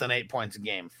averaged less than 8 points a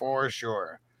game. For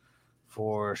sure.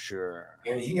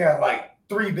 And he had like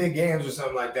 3 big games or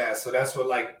something like that. So that's what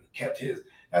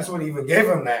that's what even gave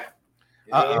him that.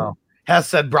 Uh-oh. Hess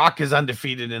said Brock is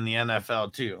undefeated in the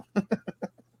NFL too.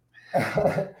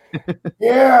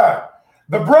 Yeah.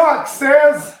 The Brock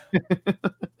says.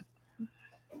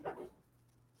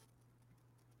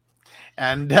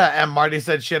 And Marty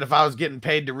said, shit, if I was getting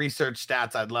paid to research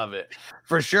stats, I'd love it.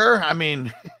 For sure. I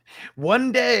mean,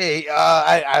 one day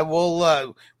I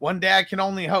will, one day I can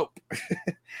only hope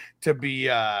to be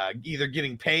either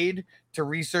getting paid to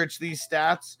research these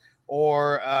stats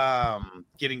or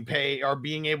getting paid or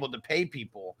being able to pay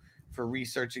people for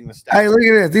researching the stats. Hey, look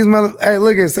at this. Hey,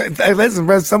 look at this. Hey, listen,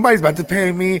 bro. Somebody's about to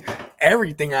pay me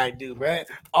everything I do, bro.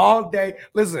 All day.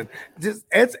 Listen,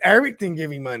 it's everything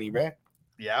giving money, bro.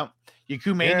 Yeah.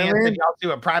 Yakumanian said y'all see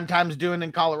what Primetime's doing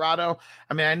in Colorado.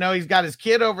 I mean, I know he's got his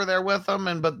kid over there with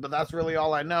him, but that's really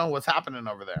all I know. What's happening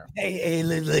over there? Hey,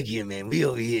 look here, man. We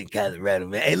over here in Colorado,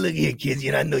 man. Hey, look here, kids.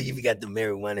 I know you got the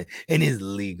marijuana and it's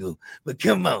legal, but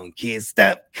come on, kids,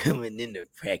 stop coming into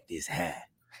practice high.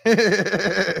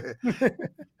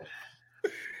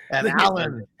 And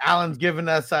Alan's giving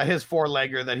us his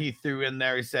 4-legger that he threw in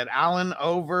there. He said Allen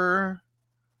over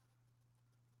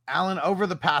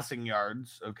the passing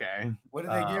yards. Okay. What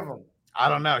did they give him? I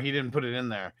don't know. He didn't put it in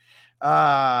there.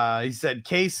 He said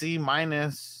KC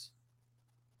minus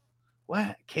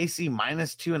what? KC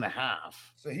minus 2.5.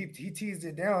 So he teased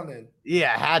it down then.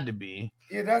 Yeah, it had to be.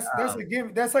 Yeah, that's a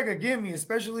gimme. That's like a gimme,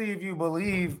 especially if you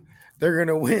believe they're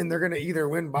gonna win. They're gonna either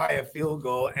win by a field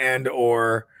goal and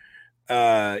or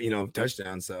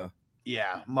touchdown. So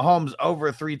yeah, Mahomes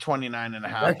over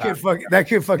 329.5. That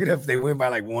could fuck it up if they win by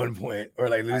like 1 point or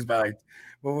like lose by like.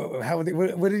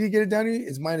 What did he get it down to?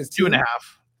 It's minus 2.5.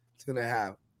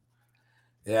 2.5.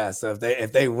 Yeah, so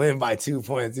if they win by 2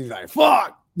 points, he's like,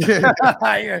 fuck. Son of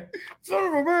a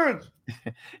bitch.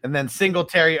 And then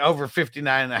Singletary over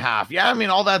 59.5. Yeah, I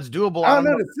mean all that's doable. I don't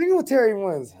know the Singletary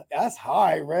ones. That's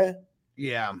high, bro.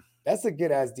 Yeah, that's a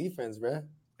good ass defense, bro.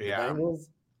 Yeah.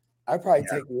 I'd probably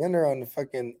take the under on the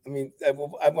fucking. I mean,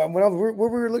 when we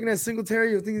were looking at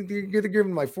Singletary, I think you're gonna give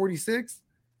him like 46.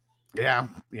 Yeah.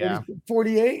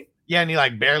 48. Yeah, and he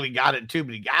like barely got it too,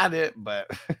 but he got it. But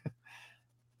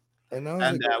and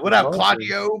what up,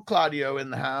 Claudio? Claudio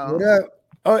in the house. What up?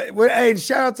 Oh, well, hey,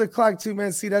 shout out to Clock too,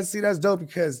 man. See, that's dope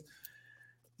because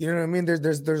you know what I mean.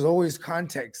 There's always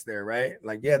context there, right?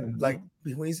 Like, yeah, like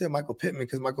when you said Michael Pittman,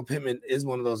 because Michael Pittman is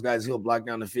one of those guys who'll block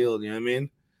down the field. You know what I mean?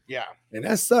 Yeah, and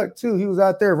that sucked too. He was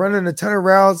out there running a ton of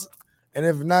routes, and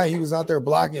if not, he was out there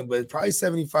blocking. But probably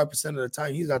 75% of the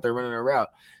time, he's out there running a route.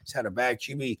 Just had a bad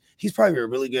QB. He's probably a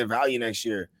really good value next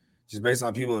year, just based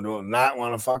on people who do not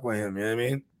want to fuck with him. You know what I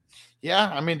mean?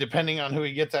 Yeah, I mean, depending on who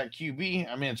he gets at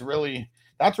QB, I mean,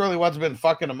 that's really what's been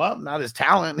fucking him up. Not his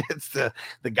talent. It's the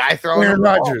guy throwing Aaron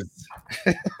Rodgers.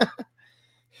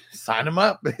 Sign him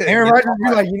up. Aaron Rodgers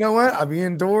be like, you know what? I'll be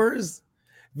indoors,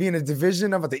 be in a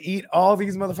division. I'm about to eat all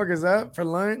these motherfuckers up for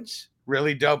lunch.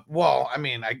 Really dope. Well, I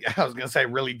mean, I was gonna say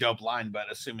really dope line,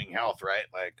 but assuming health, right?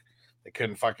 Like they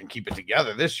couldn't fucking keep it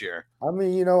together this year. I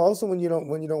mean, you know, also when you don't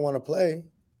want to play.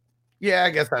 Yeah,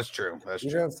 I guess that's true. That's you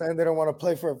true. know what I'm saying? They don't want to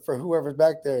play for whoever's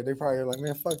back there. They probably are like,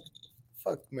 man, fuck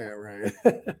Matt Ryan.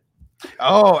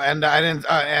 Oh, and I didn't.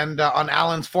 On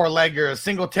Allen's four-legger,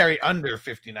 Singletary under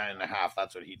 59.5.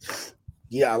 That's what he said.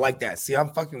 Yeah, I like that. See,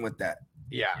 I'm fucking with that.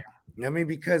 Yeah. I mean,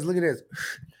 because look at this.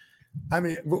 I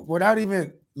mean, without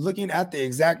even looking at the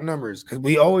exact numbers, because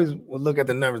we always will look at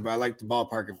the numbers, but I like the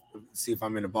ballpark, see if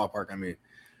I'm in the ballpark I'm in,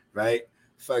 right?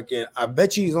 Fucking, I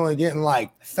bet you he's only getting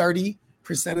like 30%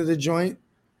 of the joint,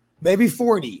 maybe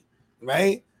 40,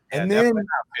 right? Yeah, and then not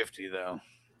 50 though.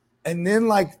 And then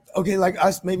like, okay, like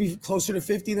us, maybe closer to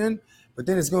 50 then, but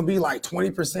then it's gonna be like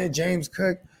 20% James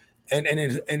Cook, and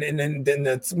then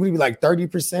that's gonna be like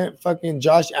 30% fucking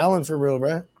Josh Allen for real,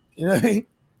 bro. You know what I mean?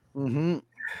 Mm-hmm.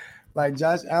 Like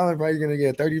Josh Allen probably gonna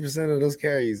get 30% of those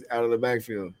carries out of the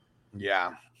backfield.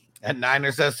 Yeah. And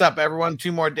Niners says up, everyone.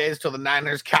 2 more days till the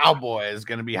Niners Cowboys is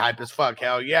going to be hype as fuck.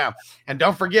 Hell yeah. And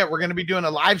don't forget, we're going to be doing a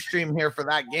live stream here for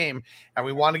that game. And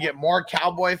we want to get more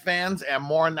Cowboy fans and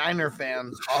more Niner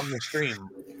fans on the stream.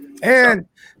 And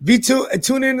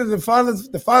tune into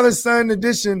the father-son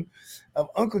edition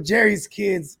of Uncle Jerry's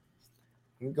Kids.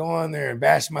 And go on there and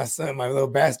bash my son, my little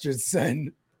bastard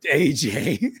son,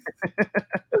 AJ.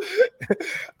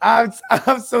 I'm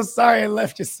so sorry I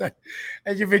left your son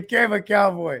and you became a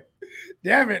cowboy.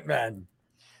 Damn it, man.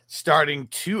 Starting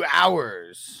 2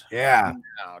 hours. Yeah.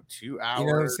 Now, 2 hours. You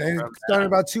know what I'm saying? Starting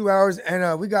about 2 hours.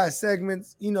 And we got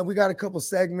segments. You know, we got a couple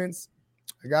segments.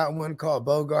 I got one called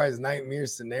Bogart's Nightmare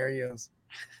Scenarios.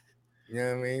 You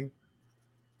know what I mean?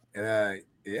 And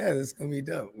yeah, this is gonna be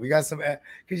dope. We got some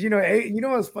because you know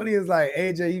what's funny is like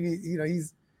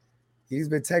AJ, he's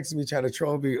been texting me trying to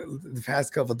troll me the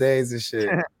past couple days and shit.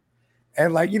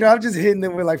 And like, I'm just hitting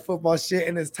them with like football shit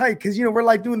and it's tight because we're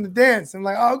like doing the dance. I'm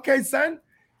like, oh, okay, son.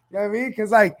 You know what I mean?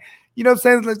 Because like, you know what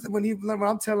I'm saying? When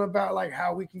I'm telling about like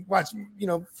how we can watch,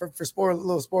 for spoiler,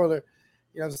 little spoiler,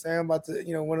 you know what I'm saying? About the,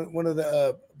 one of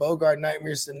the Bogart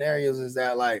nightmare scenarios is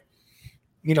that like,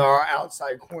 our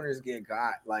outside corners get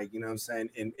got, like, you know what I'm saying?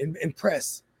 In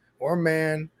press or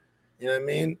man, you know what I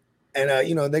mean? And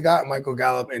they got Michael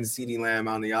Gallup and CeeDee Lamb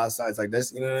on the outsides like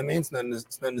this. You know what I mean? It's nothing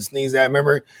to sneeze at.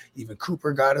 Remember, even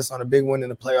Cooper got us on a big one in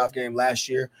the playoff game last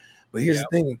year. But here's the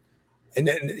thing, and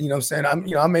then you know what I'm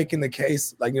saying, I'm making the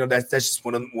case like that's just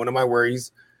one of my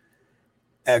worries,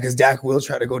 because Dak will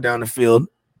try to go down the field.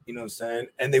 You know what I'm saying,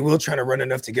 and they will try to run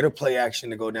enough to get a play action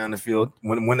to go down the field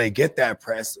when they get that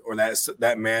press or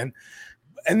that man.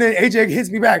 And then AJ hits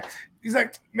me back. He's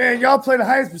like, man, y'all play the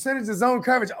highest percentage of zone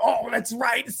coverage. Oh, that's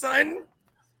right, son.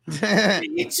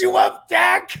 Eat you up,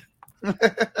 Dak.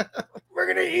 We're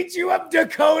going to eat you up,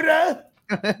 Dakota.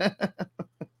 Hey,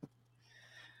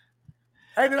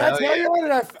 did I tell you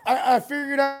that I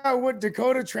figured out what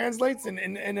Dakota translates in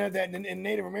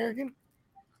Native American?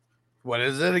 What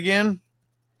is it again?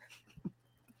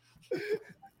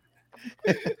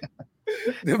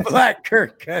 The Black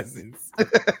Kirk Cousins.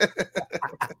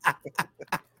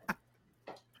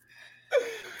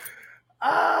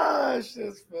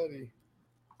 Shit's funny.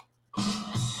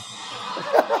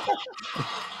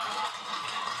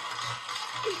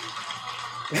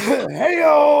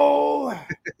 Hey-o!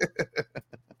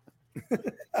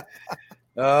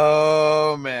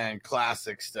 Oh man,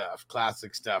 classic stuff.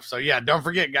 So yeah, don't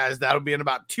forget, guys, that'll be in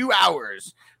about 2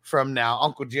 hours from now.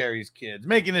 Uncle Jerry's Kids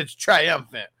making its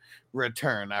triumphant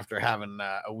return after having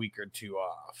a week or two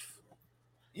off.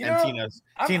 Tino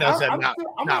said, I'm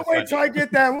gonna wait till I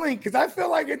get that link because I feel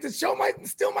like the show might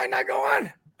not go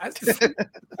on.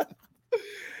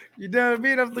 You know what I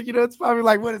mean? I'm like, it's probably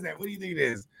like, what is that? What do you think it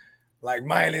is? Like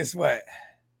minus what?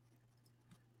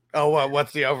 Oh,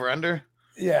 what's the over under?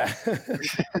 Yeah.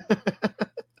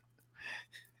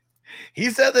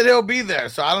 He said that he'll be there,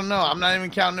 so I don't know. I'm not even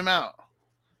counting him out.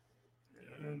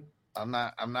 I'm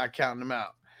not counting him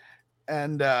out.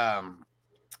 And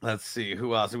Let's see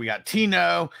who else. We got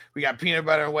Tino. We got Peanut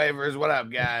Butter and Wafers. What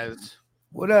up, guys?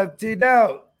 What up,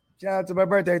 Tino? Shout out to my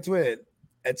birthday twin.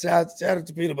 And shout out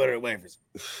to Peanut Butter and Wafers.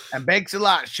 And Bakes a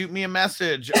Lot. Shoot me a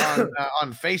message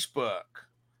on Facebook.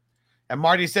 And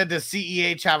Marty said, does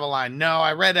CEH have a line? No,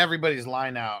 I read everybody's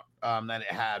line out that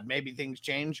it had. Maybe things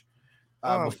change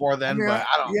before then, but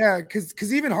I don't. Yeah,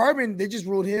 because even Hardman, they just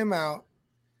ruled him out.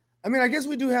 I mean, I guess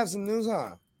we do have some news,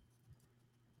 huh?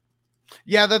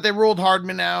 Yeah, that they ruled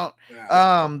Hardman out.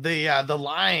 Yeah. The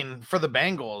line for the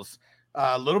Bengals,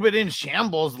 a little bit in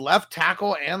shambles, left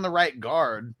tackle and the right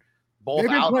guard, both They've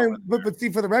been out. playing, but see,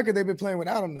 for the record, they've been playing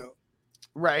without him though.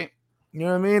 Right. You know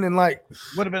what I mean? And like,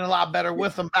 would have been a lot better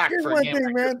with them back. Here's For a one game thing,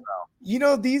 like man. this, though. You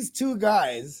know, these two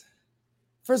guys.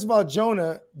 First of all,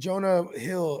 Jonah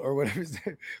Hill or whatever his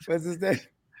name, what's his name?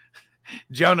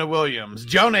 Jonah Williams,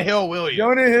 Jonah Hill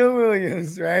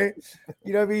Williams, right?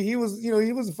 You know what I mean? He was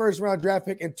the first round draft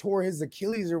pick and tore his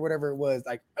Achilles or whatever it was,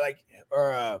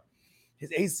 or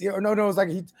his ACL. Or no, it was like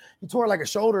he tore like a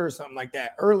shoulder or something like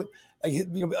that early, like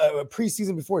a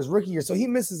preseason before his rookie year. So he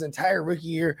missed his entire rookie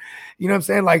year. You know what I'm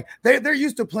saying? Like they're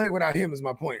used to playing without him, is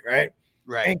my point, right?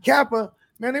 Right. And Kappa,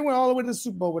 man, they went all the way to the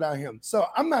Super Bowl without him. So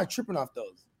I'm not tripping off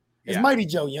those. It's Mighty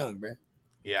Joe Young, man.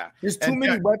 Yeah. There's too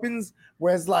many weapons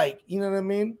where it's like, you know what I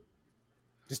mean?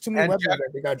 There's too many weapons that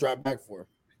they got dropped back for.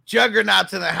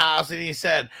 Juggernaut's in the house, and he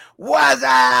said, "What's up?"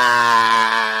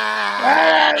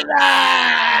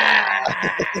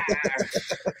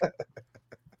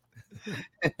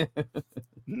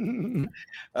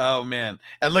 Oh man!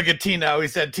 And look at Tino. He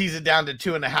said, "Tease it down to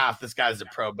 2.5." This guy's a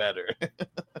pro better.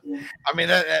 I mean,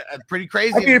 that's pretty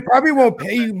crazy. I mean, it probably won't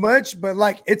pay you much, but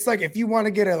like, it's like if you want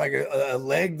to get a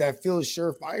leg that feels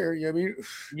surefire, you know what I mean?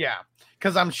 Yeah,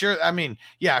 because I'm sure. I mean,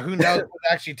 yeah, who knows what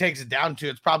actually takes it down to?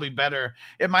 It's probably better.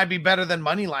 It might be better than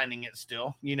money lining it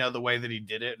still. You know, the way that he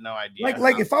did it. No idea.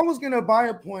 Like if I was gonna buy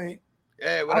a point,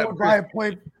 I would buy a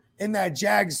point in that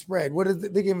Jags spread. What is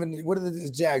it? They giving? What are the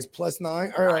Jags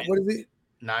 +9 or 9. what is it?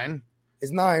 9.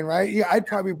 It's 9, right? Yeah, I'd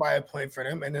probably buy a point for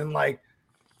them, and then like,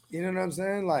 you know what I'm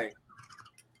saying? Like,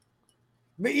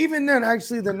 but even then,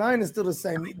 actually, the 9 is still the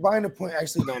same. Buying a point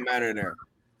actually don't matter there.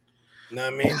 You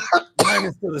know what I mean? 9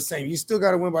 is still the same. You still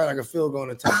got to win by like a field goal in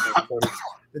the top.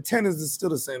 The 10 is still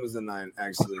the same as the 9,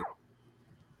 actually.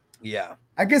 Yeah.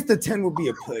 I guess the 10 would be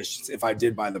a push if I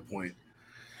did buy the point.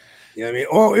 You know what I mean?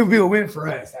 Or it would be a win for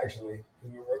us, actually.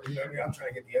 You know what I mean? I'm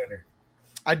trying to get the under.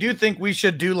 I do think we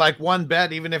should do like one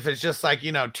bet, even if it's just like,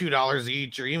 $2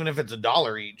 each, or even if it's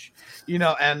 $1 each,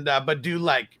 and but do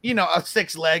like, a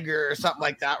 6-legger or something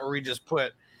like that, where we just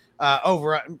put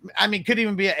over. I mean, could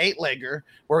even be an 8-legger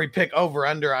where we pick over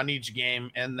under on each game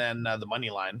and then the money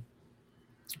line.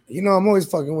 I'm always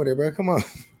fucking with it, bro. Come on.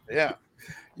 Yeah.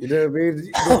 You know what I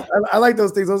mean? I like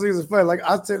those things. Those things are fun. Like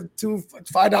I said,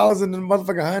 $5 and the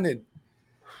motherfucking 100.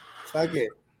 Fuck it.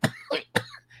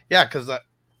 Yeah, because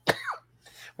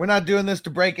we're not doing this to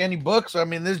break any books. I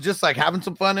mean, this is just like having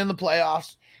some fun in the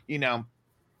playoffs,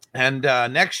 And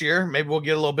next year, maybe we'll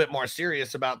get a little bit more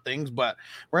serious about things, but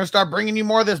we're going to start bringing you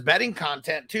more of this betting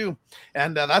content too.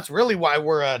 And that's really why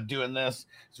we're doing this.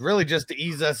 It's really just to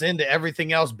ease us into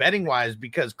everything else betting wise,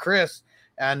 because Chris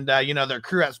and, their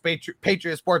crew at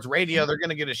Patriot Sports Radio, they're going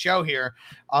to get a show here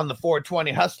on the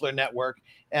 420 Hustler Network.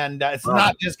 And it's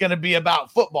not just going to be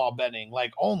about football betting,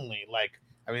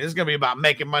 this is going to be about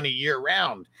making money year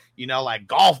round, like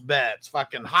golf bets,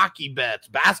 fucking hockey bets,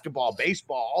 basketball,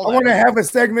 baseball. I want to have a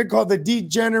segment called the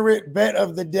Degenerate Bet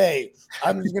of the Day.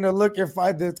 I'm just going to look and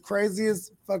find the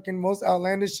craziest, fucking most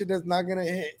outlandish shit that's not going to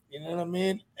hit. You know what I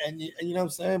mean? And you know what I'm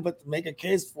saying? But make a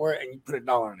case for it and you put $1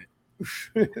 on it.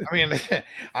 I mean,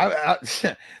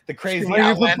 the crazy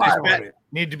outlandish bet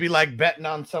need to be like betting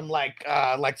on some like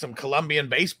some Colombian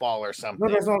baseball or something.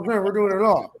 No, that's what I'm saying. We're doing it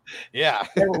all. Yeah,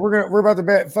 we're about to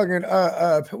bet fucking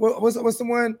what's the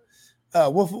one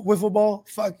wiffle ball?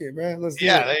 Fuck it, man. Let's do it.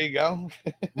 There you go.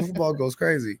 Wiffle ball goes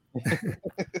crazy.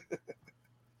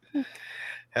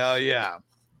 Hell yeah.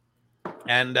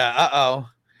 And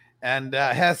And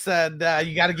Hess said,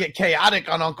 you got to get chaotic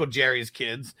on Uncle Jerry's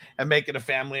Kids and make it a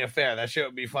family affair. That shit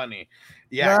would be funny.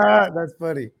 Yeah. That's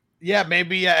funny. Yeah,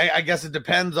 maybe. I guess it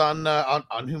depends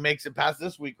on who makes it past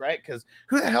this week, right? Because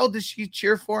who the hell did she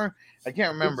cheer for? I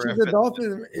can't remember. She's the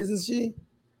Dolphins, isn't she?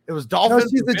 It was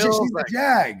Dolphins. No, she's the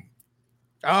Jag.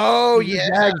 Oh, she's yeah.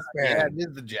 Jags fan. Yeah, it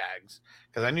is the Jags.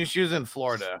 Because I knew she was in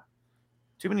Florida.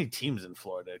 Too many teams in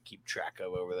Florida to keep track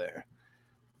of over there.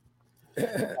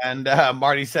 And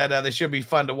Marty said they should be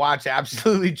fun to watch.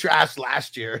 Absolutely trashed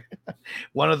last year.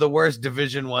 One of the worst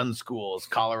Division I schools,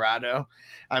 Colorado.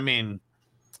 I mean,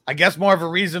 I guess more of a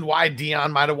reason why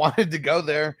Dion might have wanted to go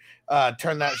there,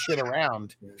 turn that shit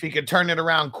around. If he could turn it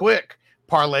around quick,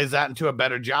 parlays that into a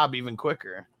better job even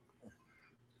quicker.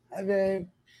 I mean,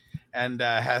 and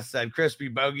has said Crispy,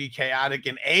 Bogey, Chaotic,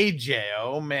 and AJ.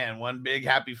 Oh man, one big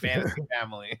happy fantasy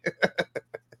family.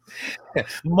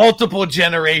 Multiple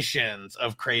generations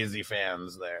of crazy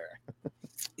fans there.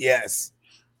 Yes.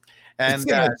 And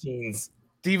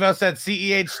Devo said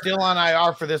CEH still on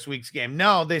IR for this week's game.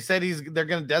 No, they said they're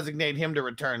going to designate him to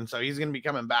return, so he's going to be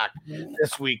coming back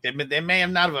this week. They may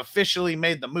have not have officially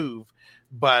made the move,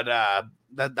 but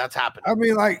that's happening. I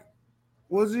mean, like,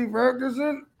 was he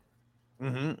practicing?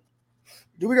 Mm-hmm.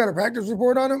 Do we got a practice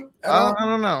report on him? I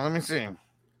don't know. Let me see.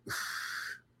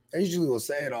 I usually will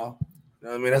say it all. You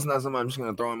know what I mean, that's not something I'm just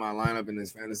going to throw in my lineup in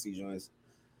this fantasy joints.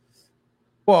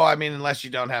 Well, I mean, unless you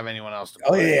don't have anyone else to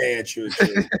play. Oh, yeah, true.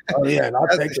 Oh, yeah, and I'll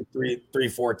take the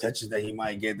 4 touches that he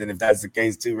might get then if that's the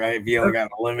case, too, right? If he only got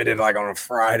limited, like, on a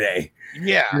Friday.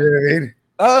 Yeah. You know what I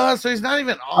mean? So he's not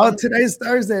even on. Oh, today's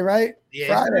Thursday, right? Yeah,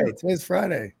 Friday. Today's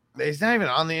Friday. He's not even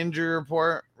on the injury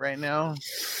report right now.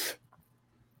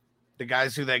 The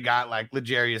guys who they got, like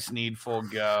L'Jarius Sneed, full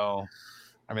go.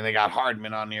 I mean, they got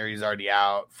Hardman on here. He's already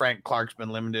out. Frank Clark's been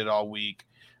limited all week.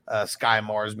 Sky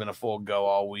Moore has been a full go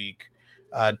all week.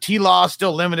 T-Law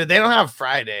still limited. They don't have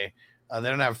Friday. They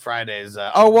don't have Fridays.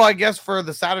 I guess for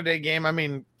the Saturday game, I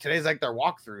mean, today's like their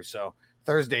walkthrough, so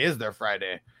Thursday is their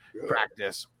Friday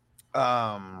practice.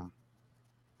 And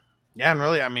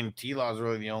really, I mean, T-Law is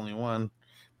really the only one.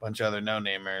 Bunch of other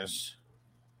no-namers.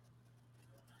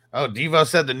 Oh, Devo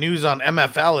said the news on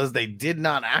MFL is they did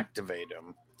not activate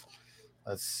him.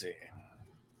 Let's see.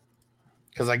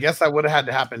 Because I guess that would have had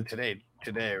to happen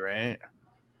today, right?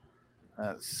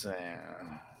 Let's see.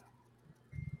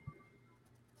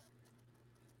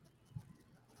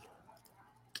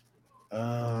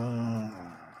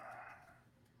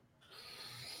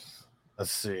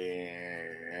 Let's see.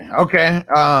 Okay.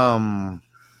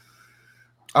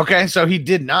 Okay, so he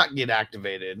did not get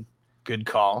activated. Good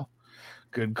call.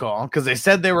 Because they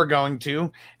said they were going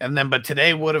to, but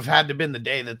today would have had to been the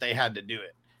day that they had to do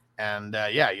it. And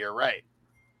you're right.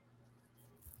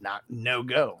 No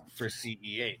go for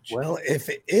CEH. Well, if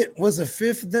it was a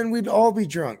 5th, then we'd all be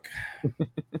drunk.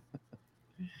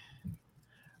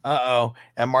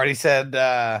 And Marty said,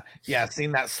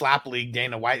 seen that slap league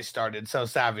Dana White started. So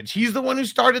savage. He's the one who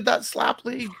started that slap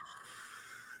league.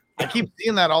 I keep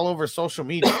seeing that all over social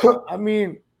media. I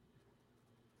mean,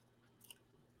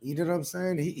 you know what I'm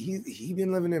saying? He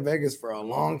been living in Vegas for a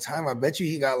long time. I bet you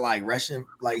he got like Russian,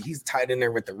 like he's tied in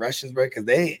there with the Russians, bro, because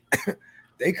they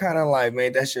kind of like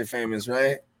made that shit famous,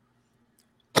 right?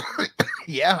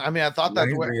 Yeah, I mean, I thought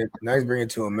that's now he's bringing it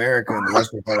to America, and the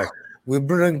Russians are like, we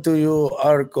bring to you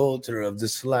our culture of the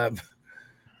slap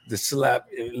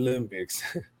Olympics.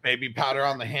 Baby powder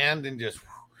on the hand and just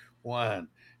 1,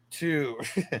 2,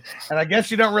 and I guess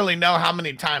you don't really know how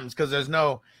many times because there's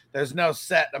no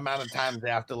set amount of times they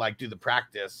have to like do the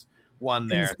practice one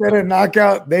there. Instead of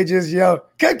knockout, they just yell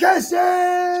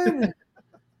concussion.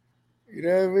 You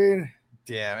know what I mean?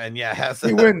 Yeah, and he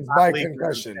wins by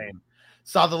concussion.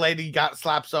 Saw the lady got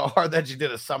slapped so hard that she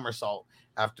did a somersault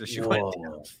after she went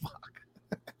down. Fuck.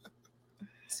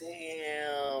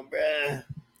 Damn, bruh.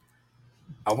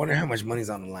 I wonder how much money's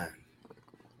on the line.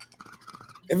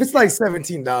 If it's like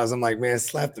 $17, I'm like, man,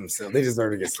 slap themselves. They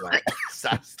deserve to get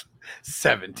slapped.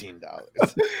 $17.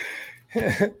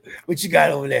 What you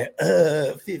got over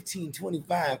there? 15,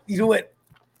 25. You know what?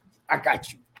 I got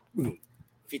you.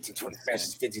 15, 25,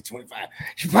 15, 25.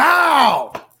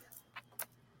 Pow!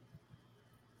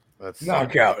 Let's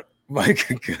knockout by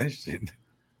concussion.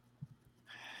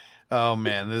 Oh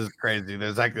man, this is crazy.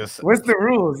 There's like this. What's the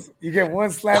rules? You get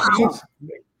one slap.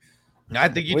 I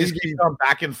think you just keep going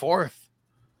back and forth.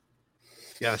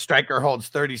 Yeah, the striker holds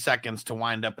 30 seconds to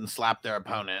wind up and slap their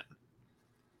opponent.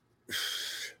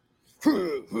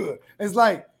 It's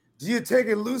like, do you take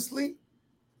it loosely?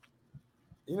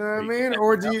 You know what I mean?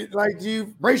 Or do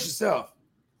you brace yourself?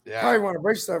 Yeah. Probably want to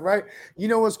brace yourself, right? You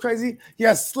know what's crazy?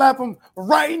 Yeah, slap them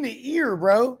right in the ear,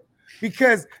 bro.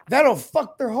 Because that'll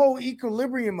fuck their whole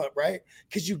equilibrium up, right?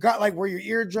 Because you got like where your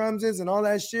eardrums is and all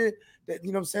that shit. That,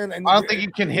 you know what I'm saying? And I don't think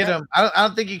you can hit him. I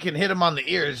don't think you can hit him on the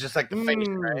ear. It's just like the face,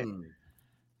 right?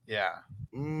 Yeah.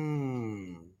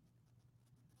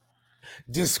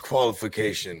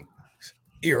 Disqualification.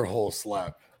 Ear hole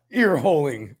slap. Ear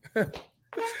holing.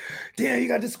 Damn, you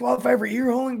got disqualified for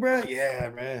ear holing, bro? Yeah,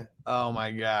 man. Oh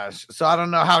my gosh. So I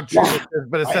don't know how true it is,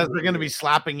 but it says they're going to be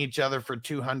slapping each other for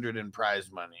 $200 in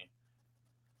prize money.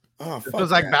 Oh, this was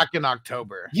like back in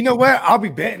October. You know what? I'll be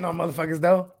betting on motherfuckers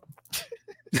though.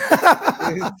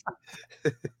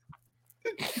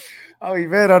 Oh, he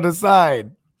bet on the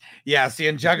side. Yeah, see,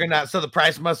 in Juggernaut, so the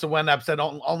price must have went up, said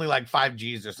only like 5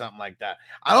 G's or something like that.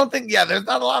 I don't think, there's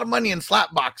not a lot of money in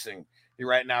slap boxing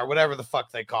right now, or whatever the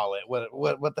fuck they call it. What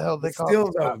the hell they call Still,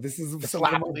 it? though, this is The some of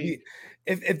the slap most league.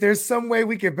 if there's some way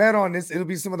we could bet on this, it'll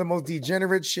be some of the most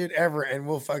degenerate shit ever, and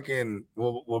we'll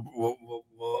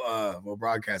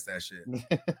broadcast that shit.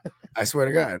 I swear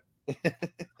to God.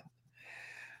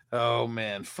 Oh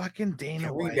man, fucking Dana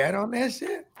Can we White. bet on that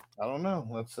shit? I don't know.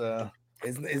 Let's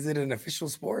Is it an official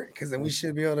sport? Because then we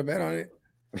should be able to bet on it.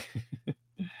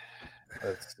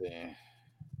 let's see.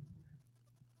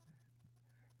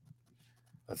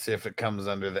 Let's see if it comes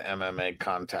under the MMA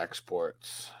contact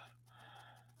sports.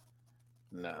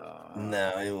 No,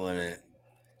 it wouldn't.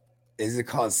 Is it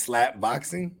called slap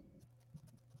boxing?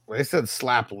 Well, they said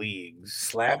slap leagues.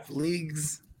 Slap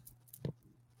leagues?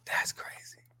 That's crazy.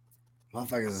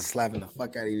 Motherfuckers are slapping the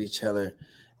fuck out of each other,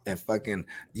 and fucking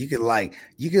you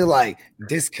could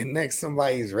disconnect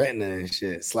somebody's retina and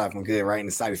shit. Slap them good right in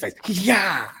the side of the face.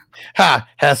 Yeah. Ha!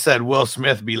 Has said Will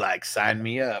Smith be like, sign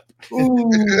me up.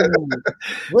 Ooh.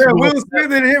 Well, Will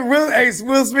Smith and him.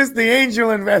 Will Smith's the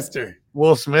angel investor.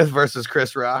 Will Smith versus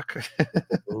Chris Rock.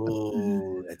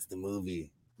 Ooh, that's the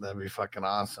movie. That'd be fucking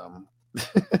awesome.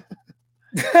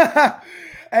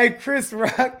 Hey, Chris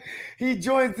Rock, he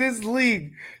joins this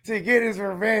league to get his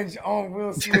revenge on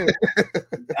Will Smith.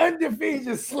 Undefeated,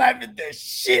 just slapping the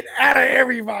shit out of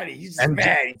everybody. He's just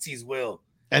mad. He sees Will.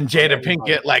 And Jada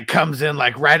Pinkett like comes in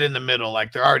like right in the middle,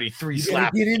 like they're already 3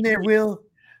 slaps. Get in there, Will.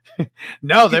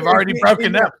 No, they've already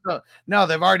broken up.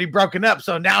 They've already broken up.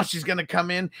 So now she's gonna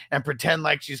come in and pretend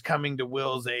like she's coming to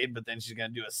Will's aid, but then she's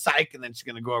gonna do a psych, and then she's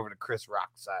gonna go over to Chris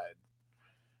Rock's side.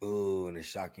 Ooh, and a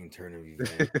shocking turn of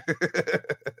events.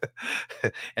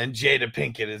 And Jada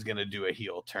Pinkett is gonna do a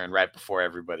heel turn right before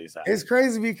everybody's eyes. It's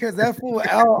crazy because that fool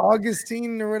Al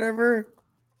Augustine or whatever,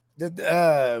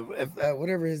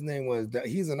 whatever his name was,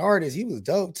 he's an artist. He was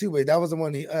dope too, but that was the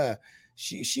one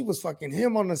she was fucking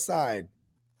him on the side.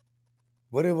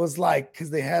 But it was like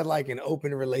because they had like an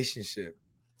open relationship.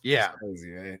 Yeah, it's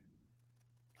crazy, right?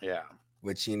 Yeah.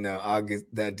 But August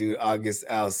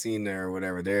Alsina or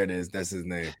whatever, there it is. That's his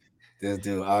name. This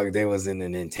dude, they was in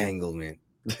an entanglement.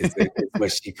 It's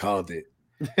what she called it.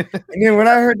 And then when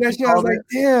I heard that shit, I was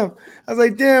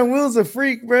like, damn, Will's a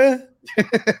freak, bruh.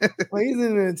 Like, he's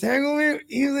in an entanglement.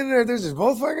 He's in there. They're just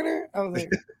both fucking her. I was like,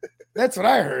 that's what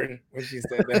I heard when she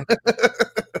said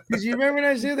that. Did you remember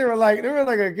that shit? They were like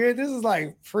a good. This is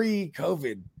like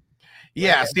pre-COVID.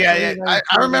 Yeah, see, I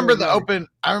remember the open.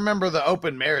 I remember the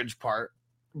open marriage part,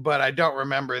 but I don't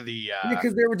remember the.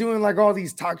 Because they were doing like all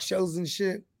these talk shows and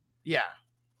shit. Yeah,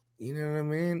 you know what I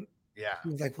mean. Yeah, he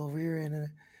was like, "Well, we were in a."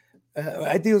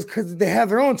 I think it was because they have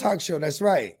their own talk show. That's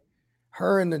right.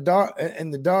 Her and the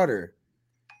daughter.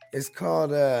 It's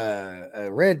called a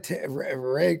red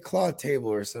claw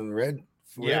table or some red.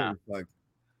 Yeah, like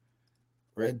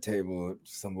red table,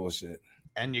 some bullshit.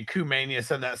 And Yakumania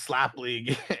said that slap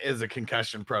league is a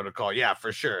concussion protocol. Yeah,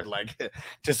 for sure. Like,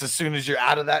 just as soon as you're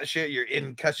out of that shit, you're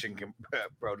in concussion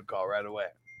protocol right away.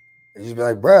 And you'd be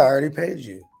like, bro, I already paid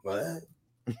you. What?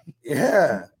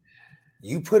 Yeah.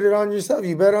 You put it on yourself.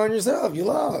 You bet on yourself. You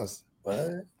lost.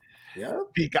 What? Yeah.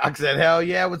 Peacock said, hell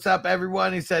yeah. What's up,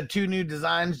 everyone? He said 2 new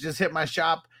designs just hit my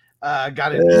shop.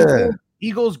 Got an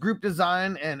Eagles group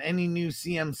design and any new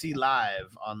CMC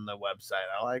live on the website.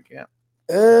 I like it.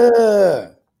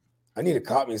 I need to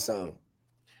copy some.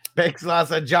 Bexlaw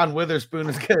said John Witherspoon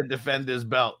is going to defend his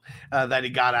belt that he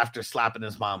got after slapping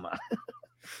his mama.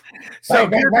 So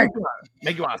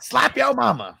make you want to slap your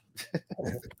mama.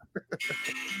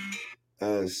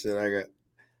 Oh shit! I got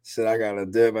to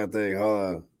dip. I think. Hold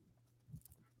on.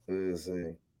 Let's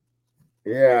see.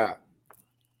 Yeah.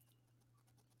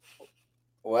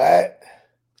 What?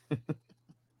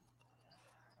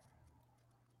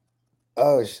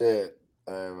 Oh shit!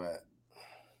 All right.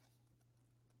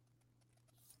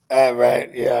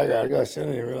 Yeah, I gotta go. Shit,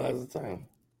 I didn't realize the time.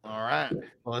 All right.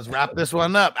 Well, let's wrap this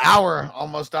one up. Hour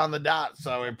almost on the dot.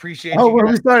 So I appreciate you. Oh, well,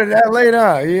 we started that late,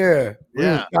 huh? Yeah.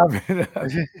 Yeah.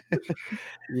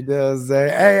 You know what I'm saying?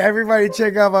 Hey, everybody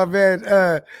check out my man,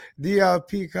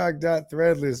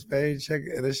 drpeacock.threadless page. Check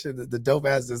this shit, the dope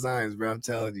ass designs, bro. I'm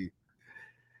telling you.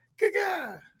 Good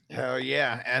guy. Hell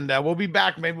yeah. And we'll be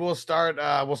back. Maybe we'll start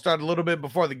a little bit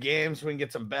before the game so we can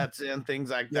get some bets in, things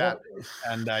like that.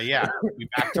 And we'll be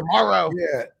back tomorrow.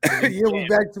 Yeah. We'll be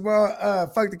back tomorrow.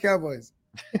 Fuck the Cowboys.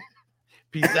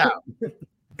 Peace out.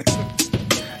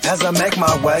 as I make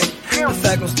my way. The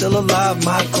fact I'm still alive,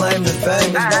 my claim to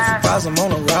fame. It's no surprise I'm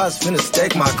on a rise, finna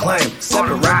stake my claim.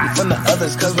 Separate me from the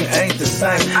others, cause we ain't the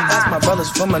same. Ask my brothers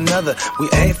from another, we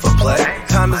ain't for play.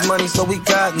 Time is money, so we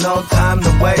got no time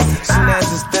to waste. Soon as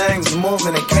this thing's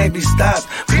moving, it can't be stopped.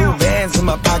 Blue bands in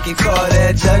my pocket, call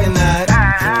that juggernaut.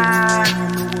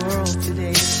 In the world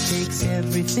today takes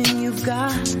everything you've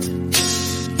got.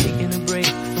 Taking a break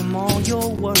from all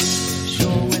your work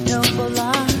sure would help a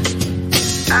lot.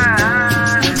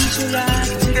 Put your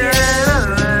life together.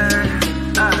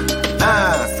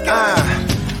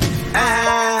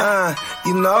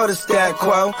 You know the stat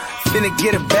quo. Finna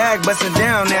get a bag, bustin'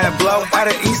 down that blow. Out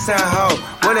of East Side Ho,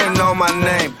 where they know my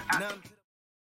name.